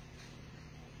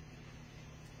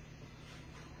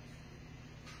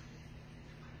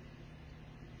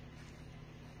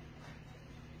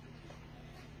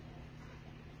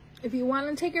 If you want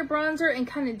to take your bronzer and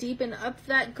kind of deepen up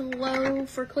that glow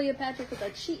for Cleopatra, because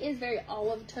like she is very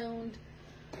olive toned,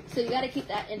 so you got to keep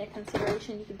that into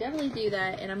consideration. You can definitely do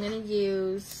that, and I'm going to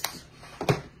use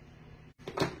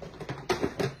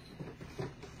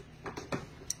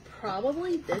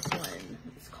probably this one.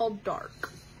 It's called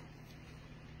Dark.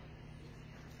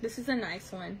 This is a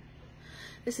nice one.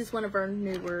 This is one of our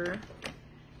newer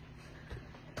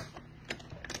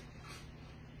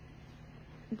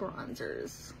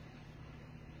bronzers.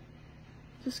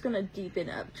 Just gonna deepen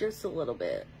up just a little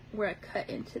bit where I cut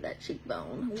into that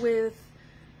cheekbone with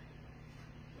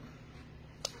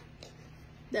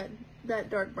that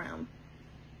dark brown.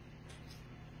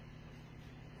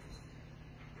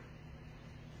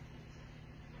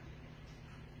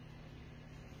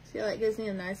 See how that gives me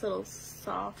a nice little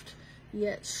soft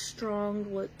yet strong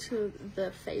look to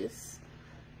the face.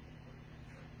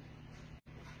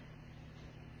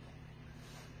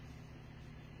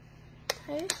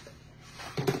 Okay.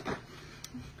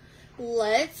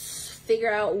 Let's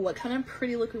figure out what kind of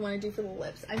pretty look we want to do for the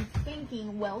lips. I'm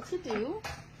thinking well-to-do.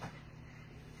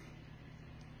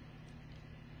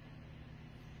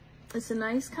 It's a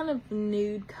nice kind of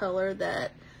nude color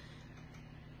that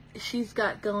she's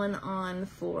got going on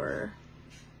for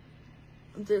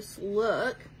this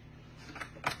look.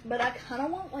 But I kind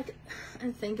of want like,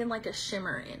 I'm thinking like a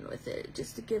shimmer in with it,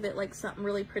 just to give it like something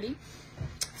really pretty.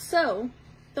 So,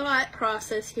 thought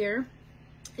process here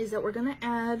is that we're gonna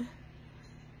add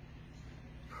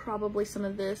probably some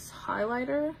of this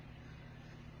highlighter.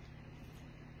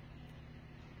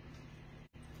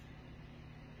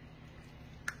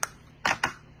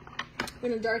 I'm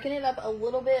gonna darken it up a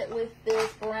little bit with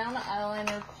this brown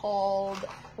eyeliner called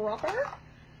Proper.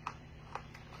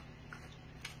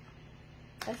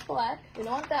 That's black. We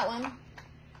don't want that one.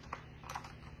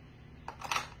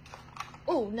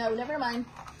 Oh, no, never mind.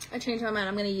 I changed my mind.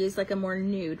 I'm gonna use like a more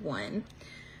nude one.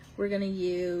 We're gonna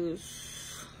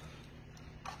use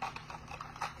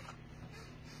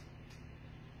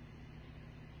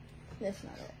that's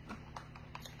not it.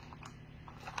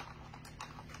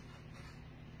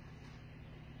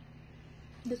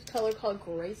 This color called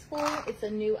Graceful. It's a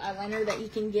new eyeliner that you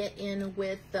can get in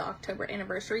with the October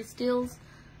anniversary steals.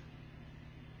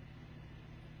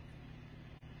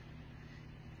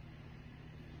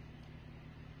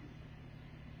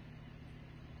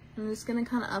 I'm just gonna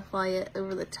kind of apply it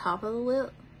over the top of the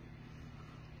lip.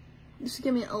 Just to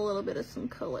give me a little bit of some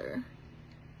color.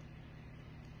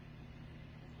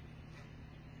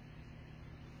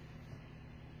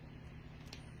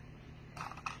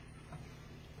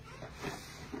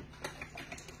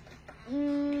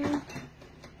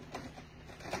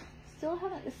 Still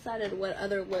haven't decided what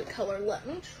other lip color. Let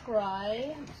me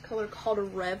try this color called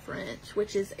Reverent,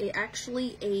 which is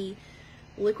actually a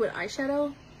liquid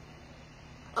eyeshadow.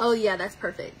 Oh yeah, that's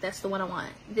perfect. That's the one I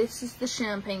want. This is the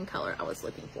champagne color I was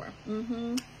looking for.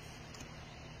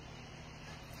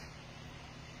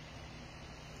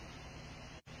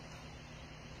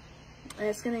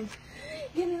 It's gonna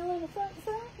give me a little front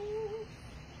side.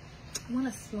 I want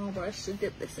a small brush to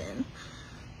dip this in.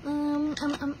 Let's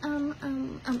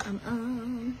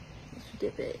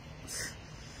dip it.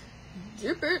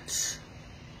 Dip it.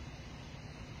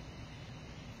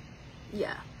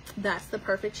 Yeah, that's the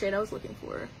perfect shade I was looking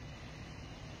for.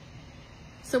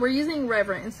 So we're using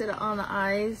Reverent instead of on the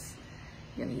eyes.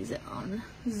 I'm gonna use it on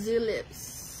the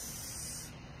lips.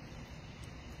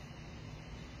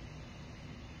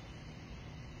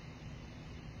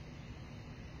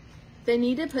 They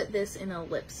need to put this in a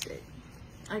lipstick.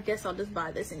 I guess I'll just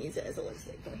buy this and use it as a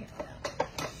lipstick from here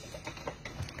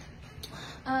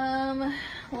on out.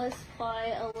 Let's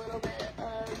apply a little bit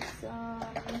of some,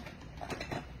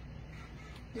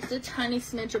 just a tiny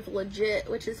smidge of Legit,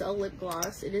 which is a lip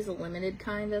gloss. It is a limited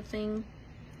kind of thing,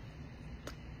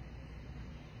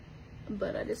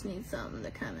 but I just need something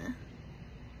to kind of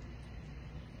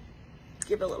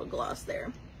give a little gloss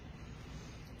there.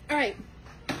 All right.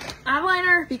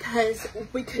 Eyeliner, because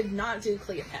we could not do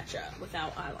Cleopatra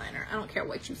without eyeliner. I don't care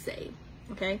what you say,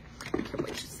 okay? I don't care what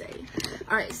you say.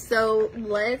 All right, so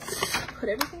let's put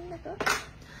everything back up.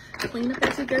 Clean up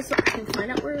as we go so I can find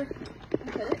out where I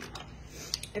put it.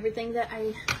 Everything that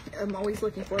I am always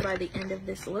looking for by the end of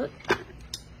this look.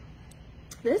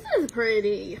 This is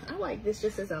pretty. I like this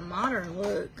just as a modern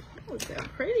look. Oh, it's a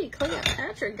pretty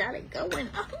Cleopatra. Got it going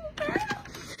on, girl.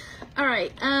 All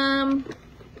right,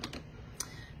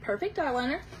 perfect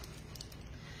eyeliner,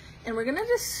 and we're gonna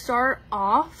just start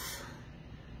off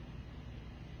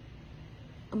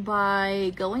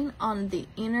by going on the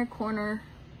inner corner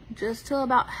just to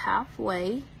about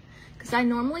halfway, because I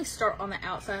normally start on the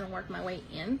outside and work my way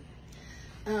in.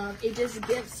 It just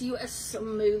gives you a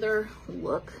smoother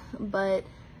look, but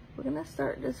we're gonna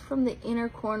start just from the inner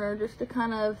corner just to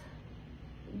kind of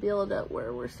build up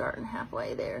where we're starting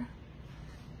halfway there.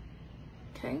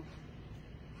 Okay.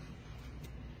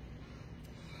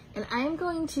 And I'm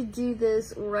going to do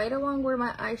this right along where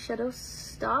my eyeshadow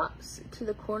stops to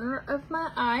the corner of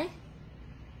my eye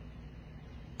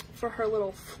for her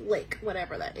little flick,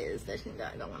 whatever that is that she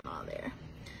got going on there.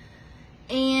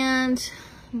 And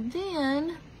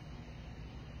then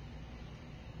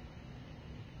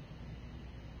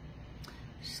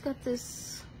she's got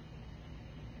this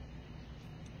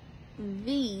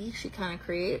V she kind of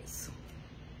creates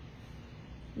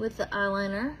with the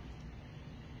eyeliner.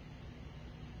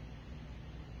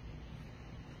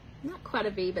 Not quite a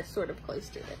V, but sort of close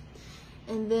to it.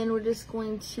 And then we're just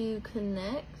going to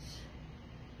connect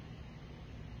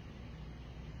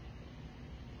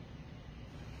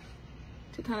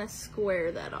to kind of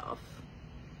square that off.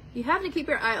 You have to keep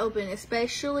your eye open,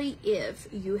 especially if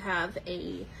you have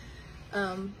a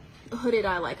hooded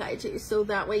eye like I do, so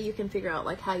that way you can figure out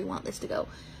like how you want this to go.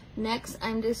 Next,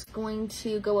 I'm just going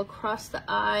to go across the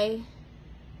eye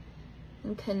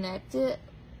and connect it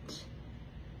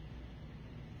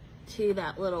to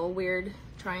that little weird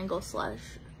triangle slash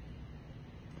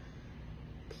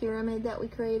pyramid that we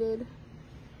created.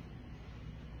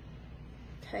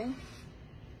 okay?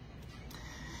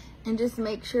 And just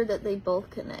make sure that they both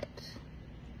connect.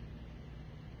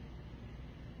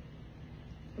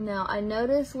 Now, I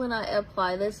notice when I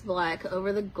apply this black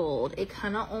over the gold, it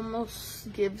kind of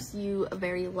almost gives you a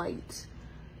very light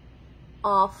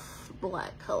off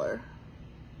black color.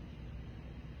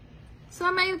 So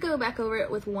I may go back over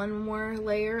it with one more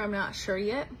layer. I'm not sure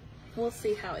yet. We'll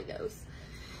see how it goes.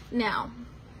 Now,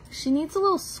 she needs a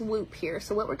little swoop here.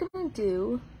 So what we're gonna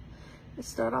do is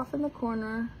start off in the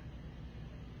corner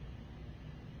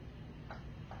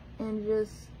and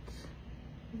just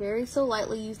very so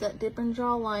lightly use that dip and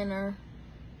draw liner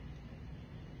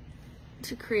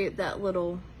to create that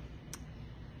little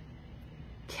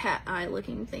cat eye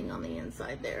looking thing on the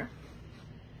inside there.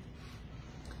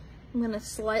 I'm going to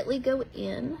slightly go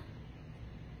in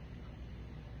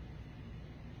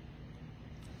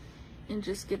and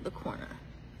just give the corner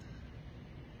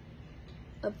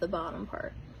of the bottom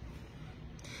part.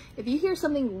 If you hear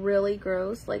something really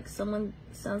gross, like someone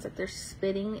sounds like they're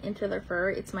spitting into their fur,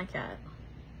 it's my cat.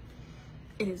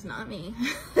 It is not me.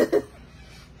 And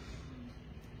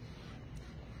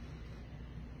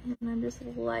I'm just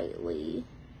lightly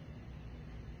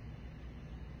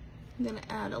gonna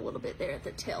add a little bit there at the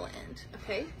tail end,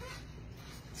 okay?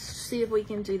 See if we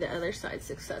can do the other side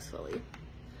successfully.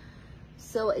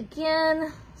 So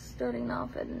again, starting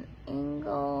off at an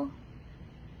angle,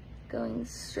 going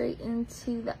straight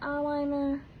into the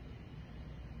eyeliner.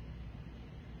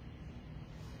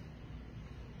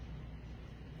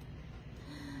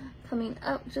 Coming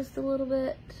up just a little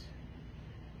bit,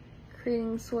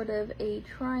 creating sort of a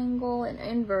triangle, an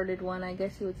inverted one, I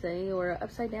guess you would say, or an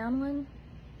upside down one,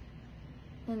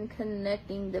 and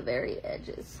connecting the very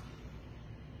edges.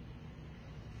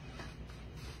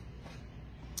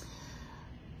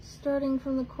 Starting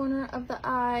from the corner of the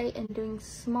eye and doing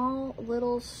small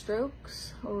little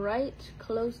strokes right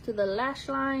close to the lash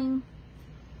line,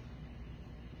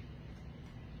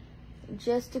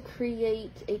 just to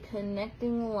create a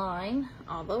connecting line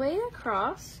all the way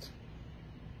across.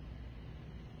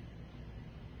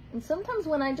 And sometimes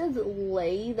when I just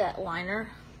lay that liner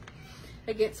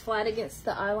against flat against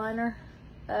the eyeliner,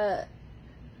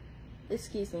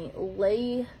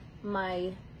 lay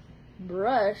my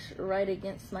brush right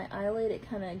against my eyelid, it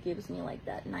kind of gives me like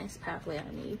that nice pathway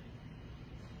I need.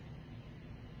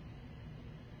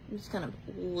 I'm just kind of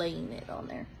laying it on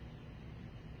there.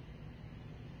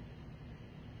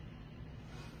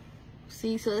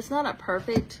 See, so it's not a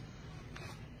perfect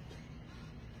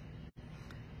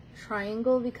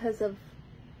triangle because of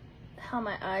how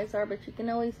my eyes are, but you can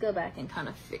always go back and kind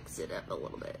of fix it up a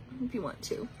little bit if you want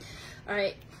to. All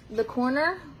right, the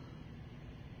corner,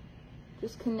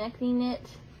 just connecting it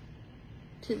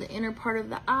to the inner part of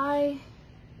the eye,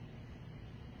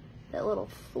 that little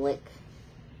flick,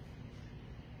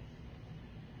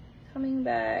 coming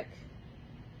back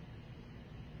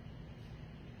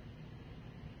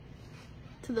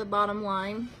to the bottom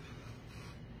line,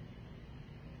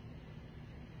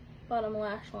 bottom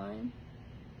lash line.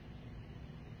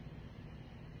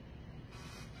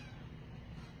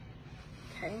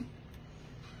 Okay.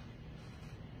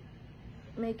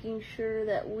 Making sure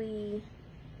that we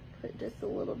put just a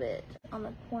little bit on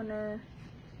the corner,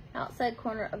 outside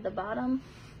corner of the bottom.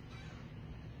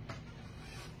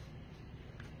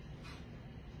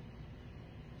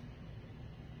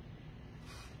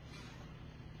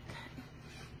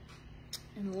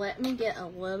 And let me get a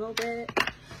little bit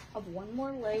of one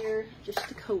more layer just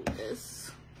to coat this.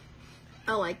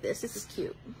 I like this. This is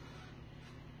cute.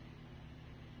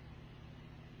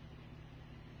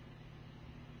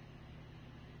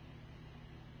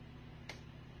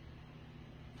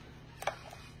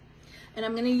 And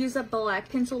I'm going to use a black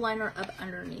pencil liner up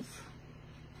underneath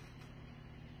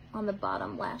on the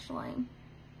bottom lash line.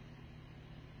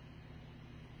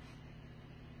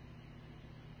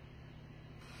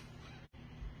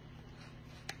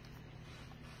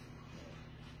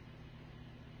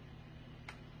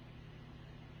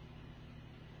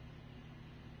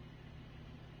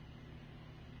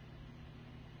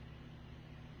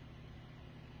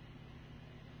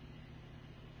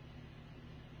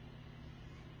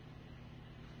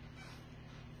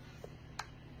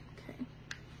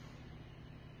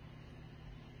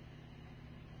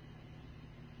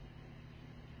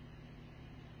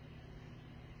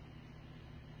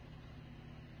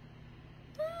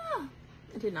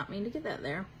 Did not mean to get that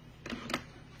there.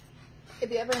 If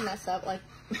you ever mess up, like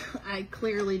I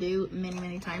clearly do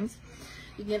many times,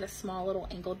 you get a small little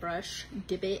angled brush,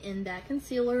 dip it in that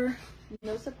concealer.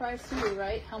 No surprise to you,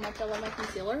 right? How much I love my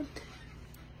concealer.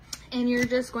 And you're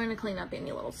just going to clean up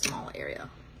any little small area,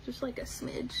 just like a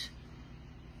smidge.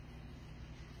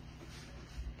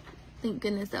 Thank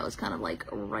goodness that was kind of like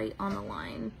right on the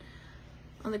line,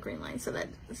 on the green line, so that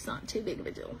it's not too big of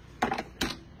a deal.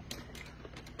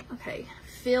 Okay,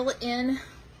 fill in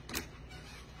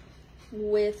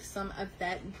with some of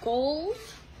that gold,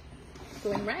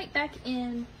 going right back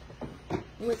in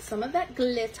with some of that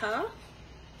glitter.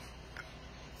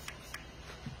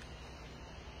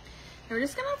 And we're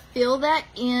just gonna fill that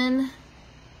in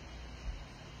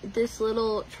this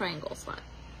little triangle spot.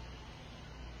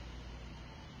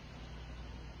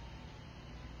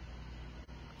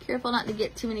 Careful not to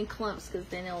get too many clumps, because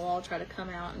then it'll all try to come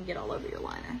out and get all over your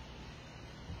liner.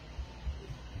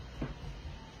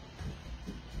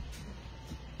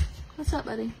 What's up,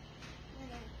 buddy?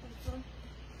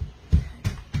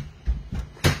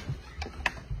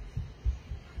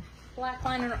 Black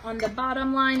liner on the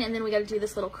bottom line, and then we got to do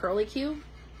this little curly Q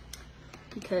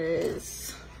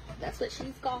because that's what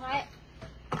she's got.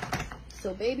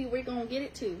 So baby, we're gonna get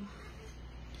it too.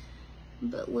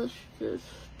 But let's just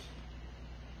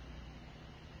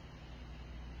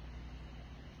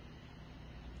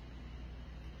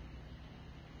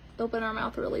open our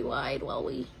mouth really wide while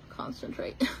we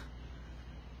concentrate.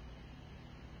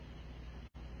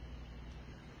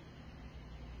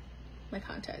 My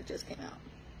contact just came out.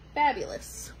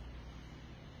 Fabulous.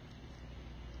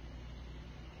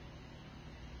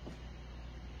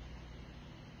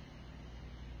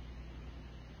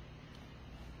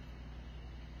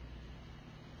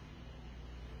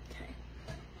 Okay.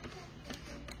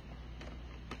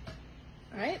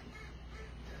 All right.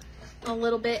 A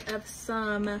little bit of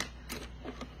some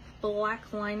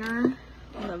black liner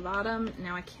on the bottom.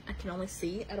 Now I can only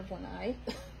see out of one eye.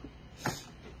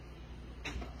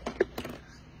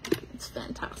 It's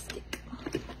fantastic.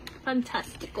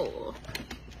 Fantastical.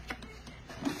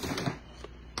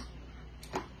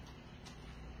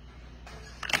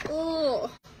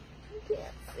 Oh, I can't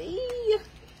see.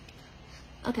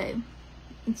 Okay,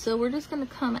 and so we're just gonna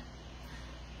come,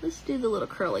 let's do the little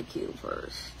curly Q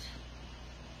first.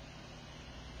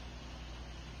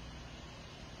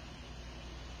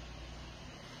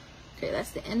 Okay,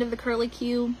 that's the end of the curly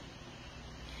Q.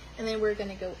 And then we're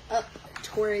gonna go up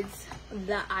towards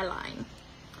the eye line.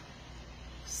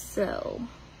 So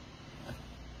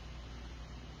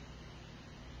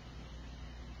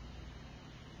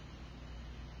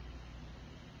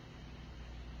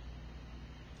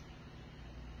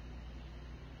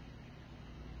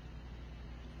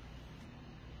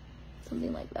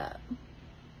something like that.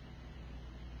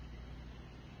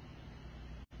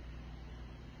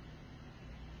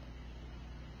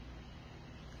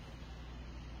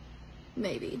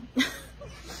 Maybe.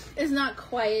 It's not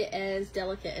quite as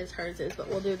delicate as hers is, but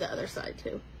we'll do the other side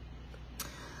too.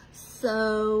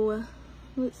 So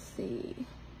let's see.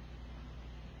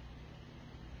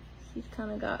 She's kind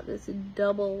of got this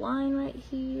double line right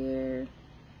here.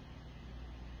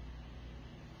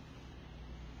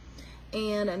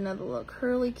 And another little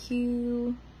curly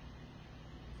Q.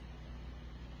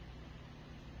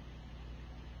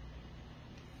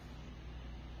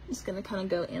 Just gonna kind of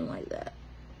go in like that.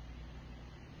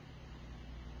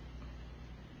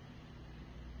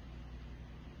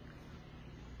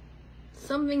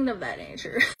 Something of that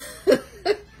nature.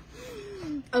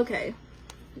 Okay,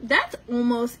 that's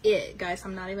almost it, guys.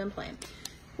 I'm not even playing.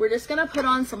 We're just gonna put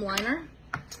on some liner,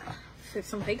 fit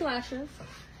some fake lashes,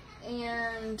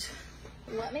 and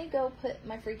let me go put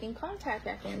my freaking contact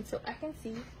back in so I can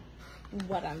see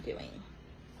what I'm doing.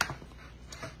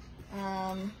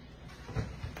 I'll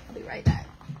be right back.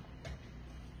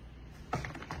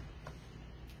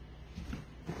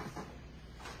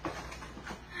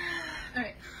 All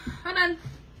right, hold on.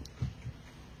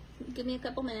 Give me a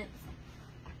couple minutes.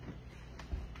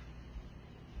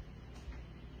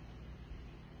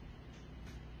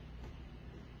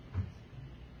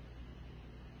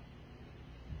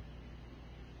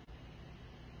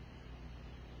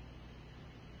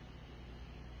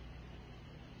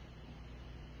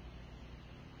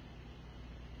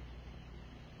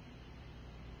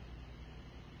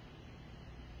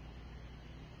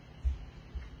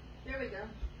 There we go.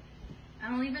 I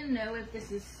don't even know if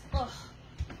this is, ugh,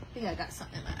 I think I got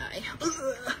something in my eye.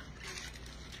 Ugh.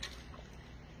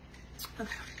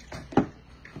 Okay.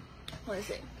 Let's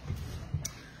see.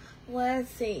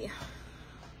 Let's see.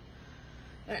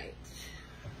 All right.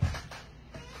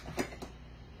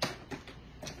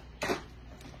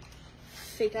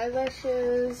 Fake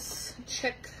eyelashes.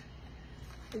 Check.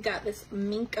 We got this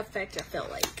mink effect. I felt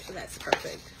like that's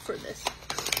perfect for this.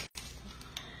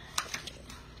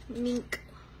 Mink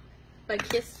by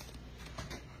Kiss.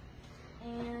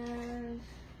 And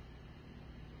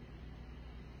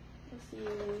let's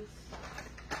use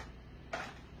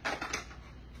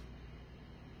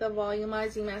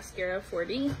volumizing mascara for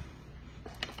the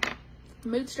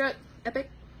Moodstruck Epic.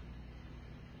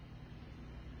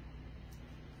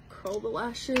 Curl the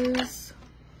lashes.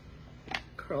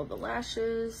 Curl the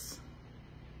lashes.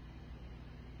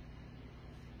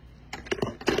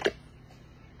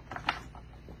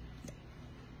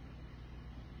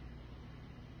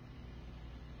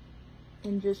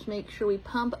 And just make sure we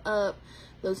pump up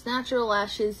those natural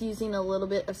lashes using a little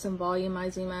bit of some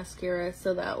volumizing mascara,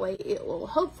 so that way it will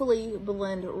hopefully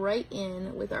blend right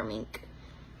in with our mink.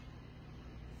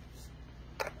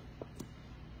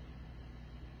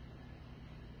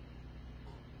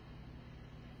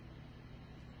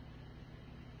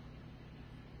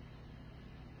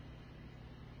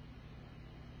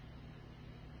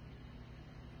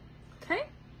 Okay,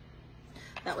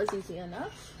 that was easy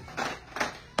enough.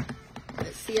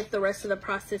 Let's see if the rest of the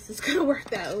process is going to work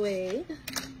that way.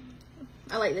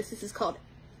 I like this. This is called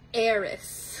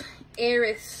Eris.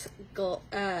 Eris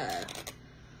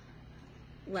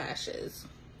lashes.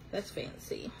 That's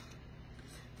fancy.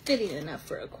 Fitting enough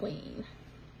for a queen.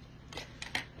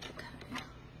 Okay.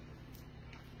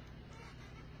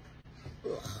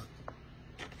 Ugh.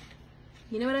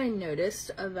 You know what I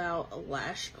noticed about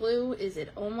lash glue is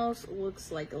it almost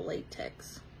looks like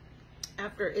latex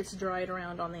after it's dried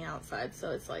around on the outside. So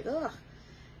it's like, ugh,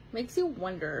 makes you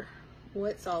wonder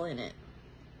what's all in it.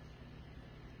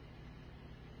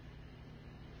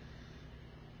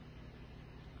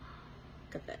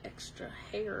 Got that extra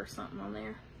hair or something on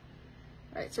there.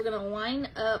 All right, so we're gonna line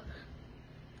up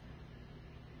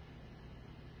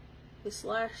this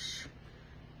lash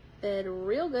bed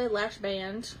real good. Lash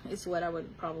band is what I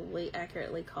would probably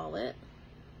accurately call it.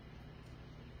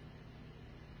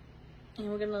 And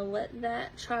we're gonna let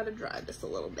that try to dry just a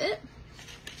little bit.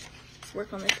 Let's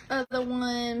work on this other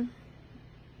one.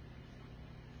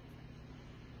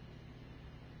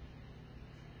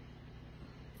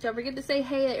 Don't forget to say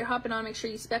hey that you're hopping on. Make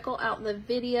sure you speckle out the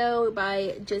video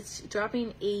by just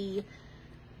dropping a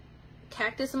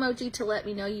cactus emoji to let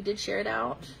me know you did share it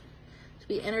out. To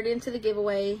be entered into the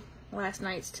giveaway, last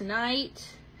night's tonight.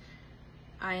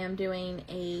 I am doing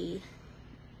a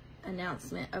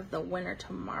announcement of the winner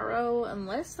tomorrow,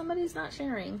 unless somebody's not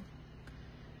sharing.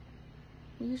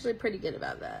 I'm usually pretty good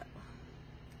about that.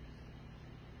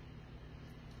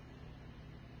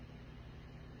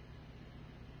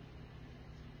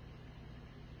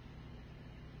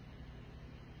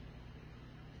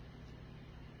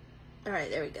 All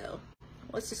right, there we go.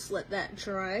 Let's just let that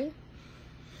dry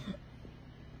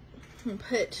and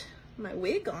put my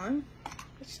wig on.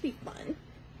 That should be fun.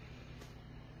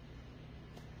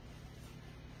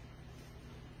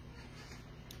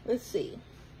 Let's see.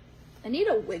 I need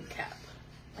a wig cap.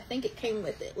 I think it came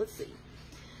with it. Let's see.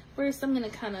 First, I'm going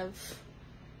to kind of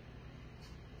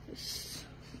just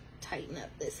tighten up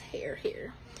this hair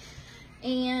here.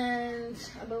 And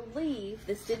I believe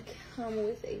this did come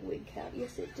with a wig cap.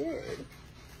 Yes, it did.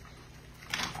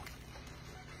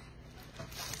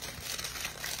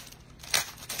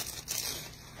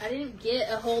 I didn't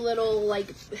get a whole little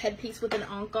like headpiece with an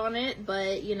ankh on it,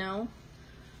 but you know,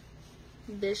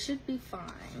 this should be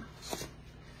fine.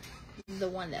 The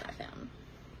one that I found.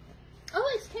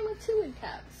 Oh, it came with 2 wig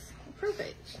caps.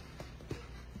 Perfect.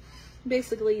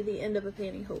 Basically the end of a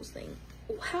pantyhose thing.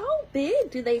 How big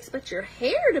do they expect your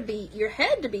hair to be, your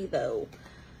head to be though?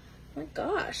 Oh my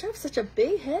gosh, I have such a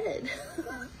big head.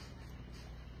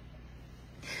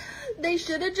 They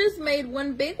should have just made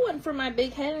one big one for my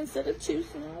big head instead of 2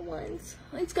 small ones.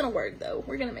 It's gonna work though.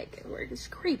 We're gonna make it work. It's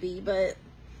creepy, but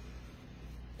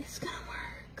it's gonna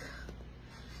work.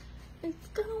 It's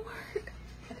gonna work.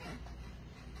 Okay.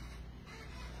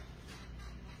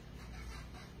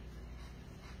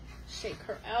 Shake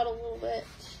her out a little bit.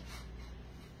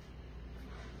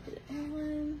 Put it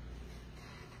on.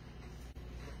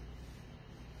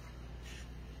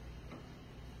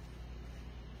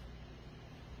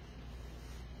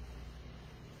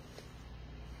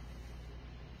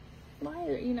 Why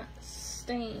are you not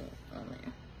staying on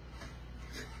there?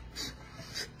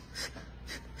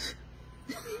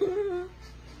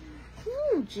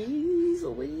 Oh, jeez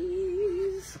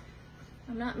Louise.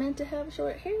 I'm not meant to have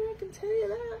short hair, I can tell you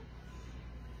that.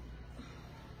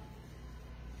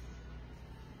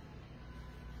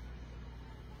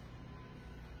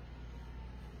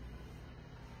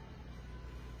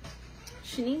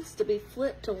 She needs to be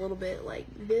flipped a little bit, like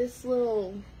this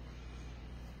little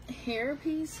hair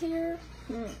piece here.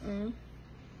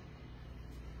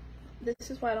 This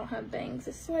is why I don't have bangs.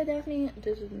 This is why Daphne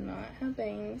does not have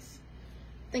bangs.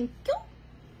 Thank you.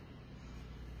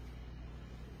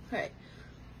 Alright,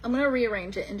 I'm gonna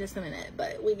rearrange it in just a minute,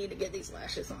 but we need to get these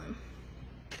lashes on.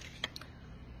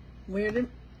 Where did,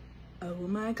 oh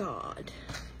my God.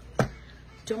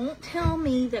 Don't tell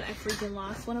me that I freaking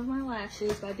lost one of my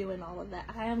lashes by doing all of that.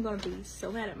 I am going to be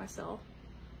so mad at myself.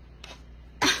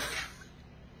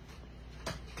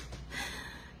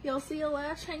 Y'all see a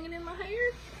lash hanging in my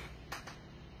hair?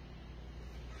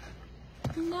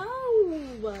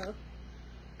 No.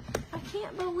 I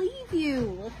can't believe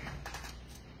you.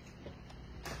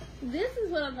 This is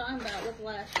what I'm talking about with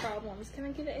lash problems. Can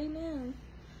I get an amen?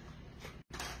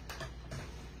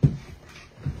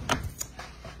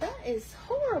 That is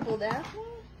horrible, Daphne.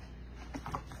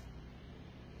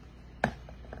 I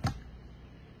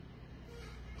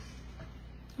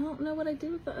don't know what I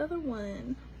did with the other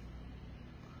one.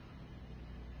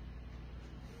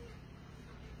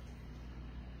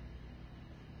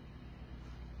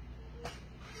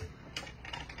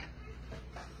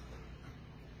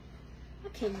 I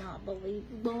cannot believe,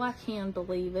 well, I can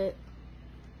believe it.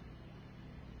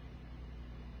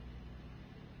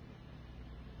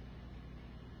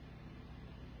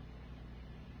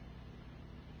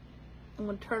 I'm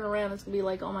gonna turn around, it's gonna be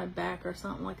like on my back or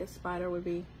something, like a spider would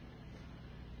be.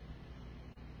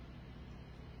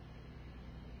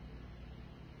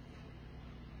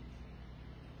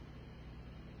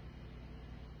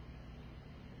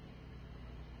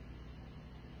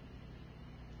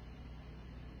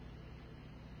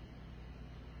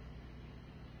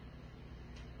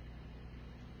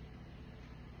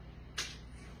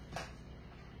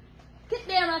 Get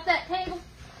down off that table.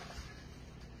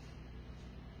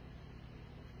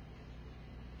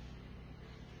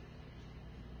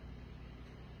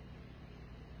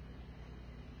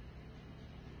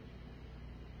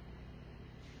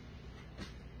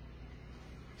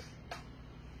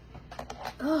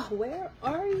 Oh, where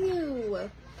are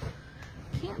you?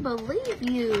 Can't believe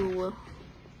you.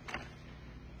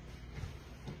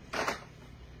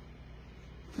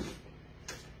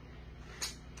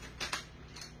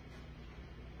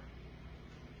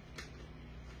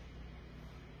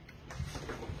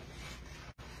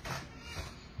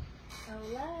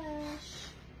 A lash.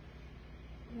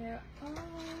 Where are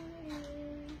you?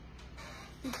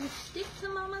 Did you stick to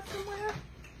Mama somewhere?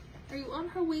 Are you on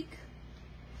her week?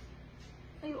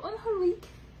 Are you on her week?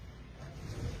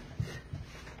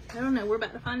 I don't know. We're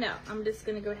about to find out. I'm just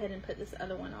going to go ahead and put this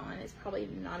other one on. It's probably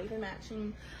not even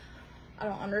matching. I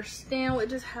don't understand what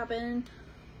just happened.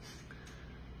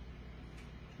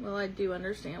 Well, I do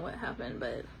understand what happened,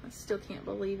 but I still can't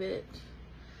believe it.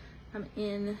 I'm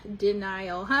in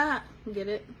denial. Ha! Get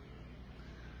it?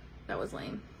 That was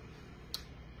lame.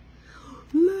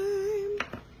 Lame.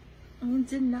 I'm in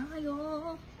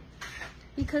denial.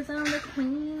 Because I'm the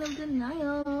queen of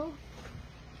denial.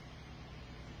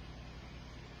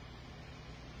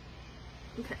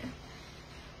 Okay.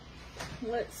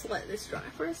 Let's let this dry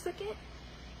for a second.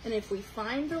 And if we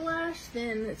find the lash,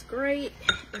 then it's great.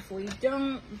 If we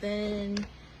don't, then,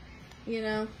 you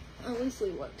know, at least we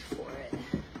looked for it.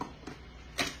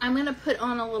 I'm going to put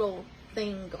on a little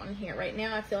thing on here. Right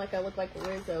now, I feel like I look like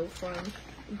Rizzo from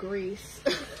Grease.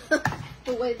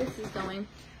 The way this is going.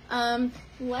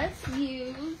 Let's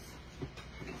use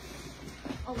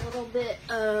a little bit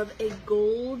of a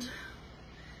gold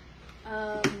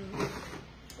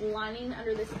lining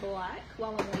under this black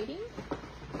while I'm waiting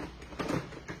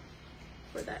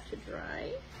for that to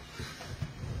dry.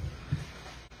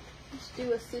 Let's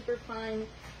do a super fine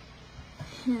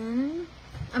pen.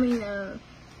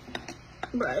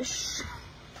 Brush.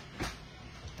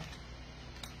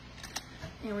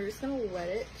 And we're just gonna wet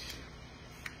it.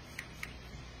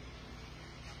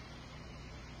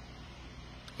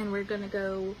 And we're gonna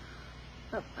go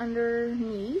up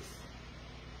underneath.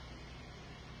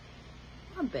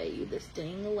 I bet you this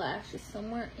dang lash is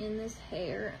somewhere in this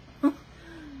hair.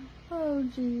 Oh,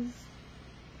 jeez.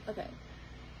 Okay.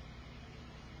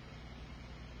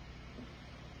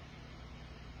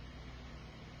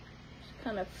 Just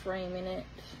kind of framing it.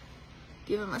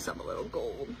 Giving myself a little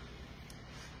gold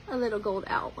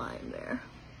outline there.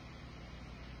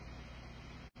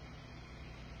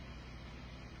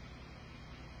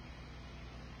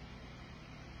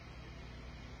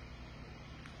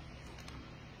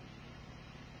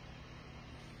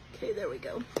 Okay, there we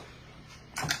go.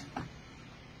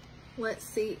 Let's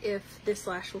see if this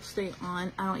lash will stay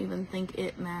on. I don't even think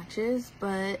it matches,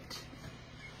 but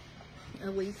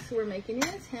at least we're making an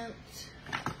attempt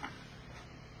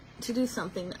to do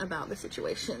something about the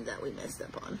situation that we messed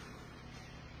up on.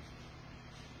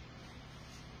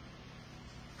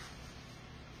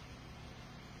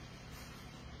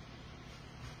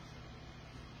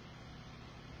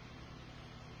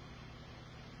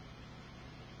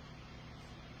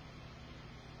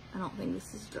 I don't think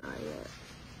this is dry yet.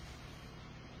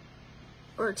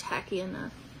 or tacky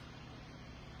enough.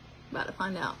 About to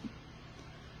find out.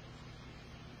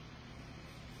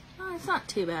 Oh, it's not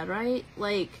too bad, right?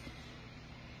 Like,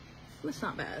 it's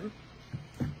not bad.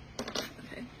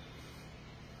 Okay.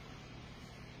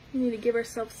 We need to give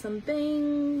ourselves some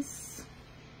bangs.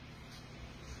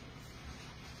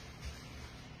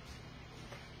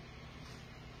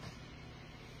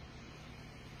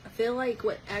 I feel like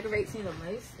what aggravates me the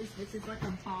most is this is like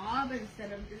a bob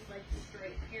instead of just like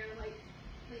straight hair like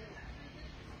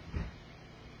Cleopatra.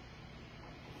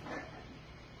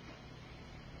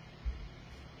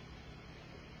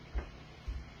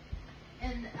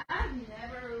 And I've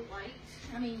never liked,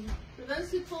 I mean, for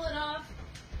those who pull it off,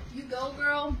 you go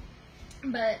girl,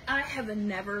 but I have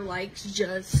never liked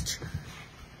just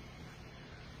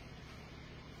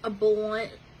a blunt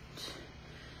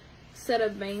set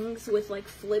of bangs with like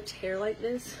flipped hair like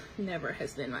this. Never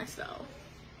has been my style.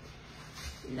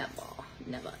 Never,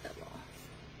 never, never.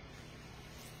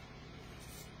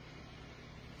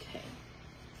 Okay.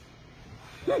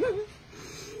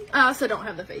 I also don't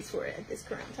have the face for it at this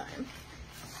current time.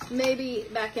 Maybe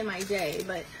back in my day,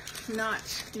 but not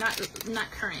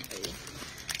currently.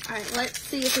 All right, let's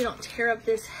see if we don't tear up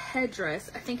this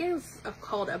headdress. I think it was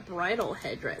called a bridal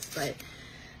headdress, but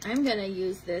I'm gonna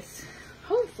use this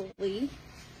hopefully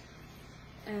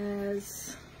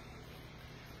as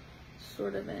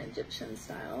sort of an Egyptian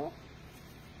style.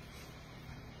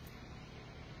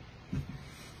 Come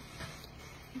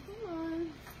on,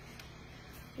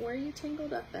 where are you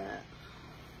tangled up at?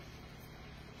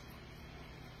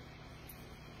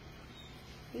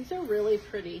 These are really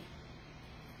pretty.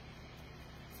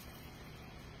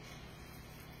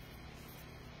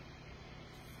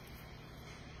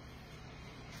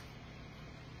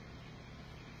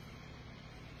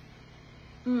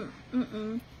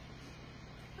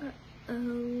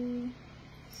 Uh-oh.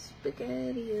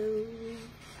 Spaghetti-o.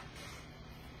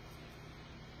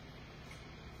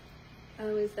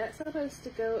 Oh, is that supposed to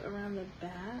go around the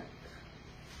back?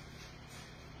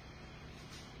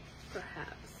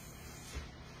 Perhaps.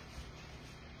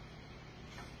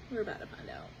 We're about to find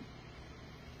out.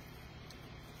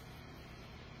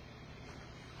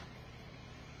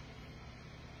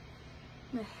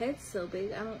 My head's so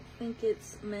big, I don't think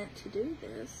it's meant to do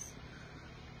this.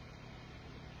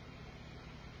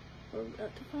 We're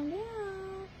about to find out.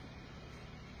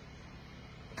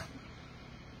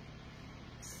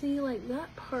 See, like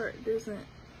that part doesn't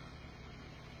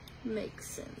make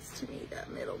sense to me, that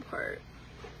middle part.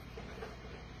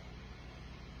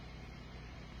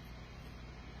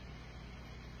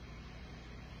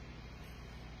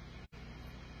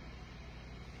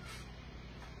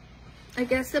 I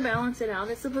guess to balance it out,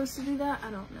 it's supposed to do that. I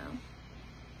don't know.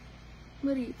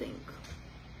 What do you think?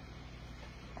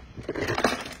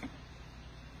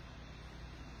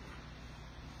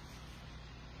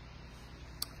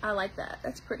 I like that.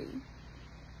 That's pretty.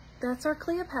 That's our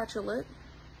Cleopatra look.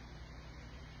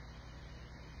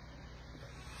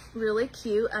 Really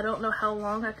cute. I don't know how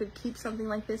long I could keep something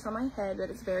like this on my head,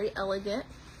 but it's very elegant.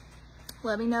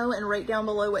 Let me know and rate down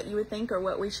below what you would think or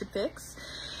what we should fix.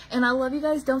 And I love you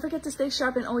guys. Don't forget to stay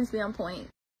sharp and always be on point.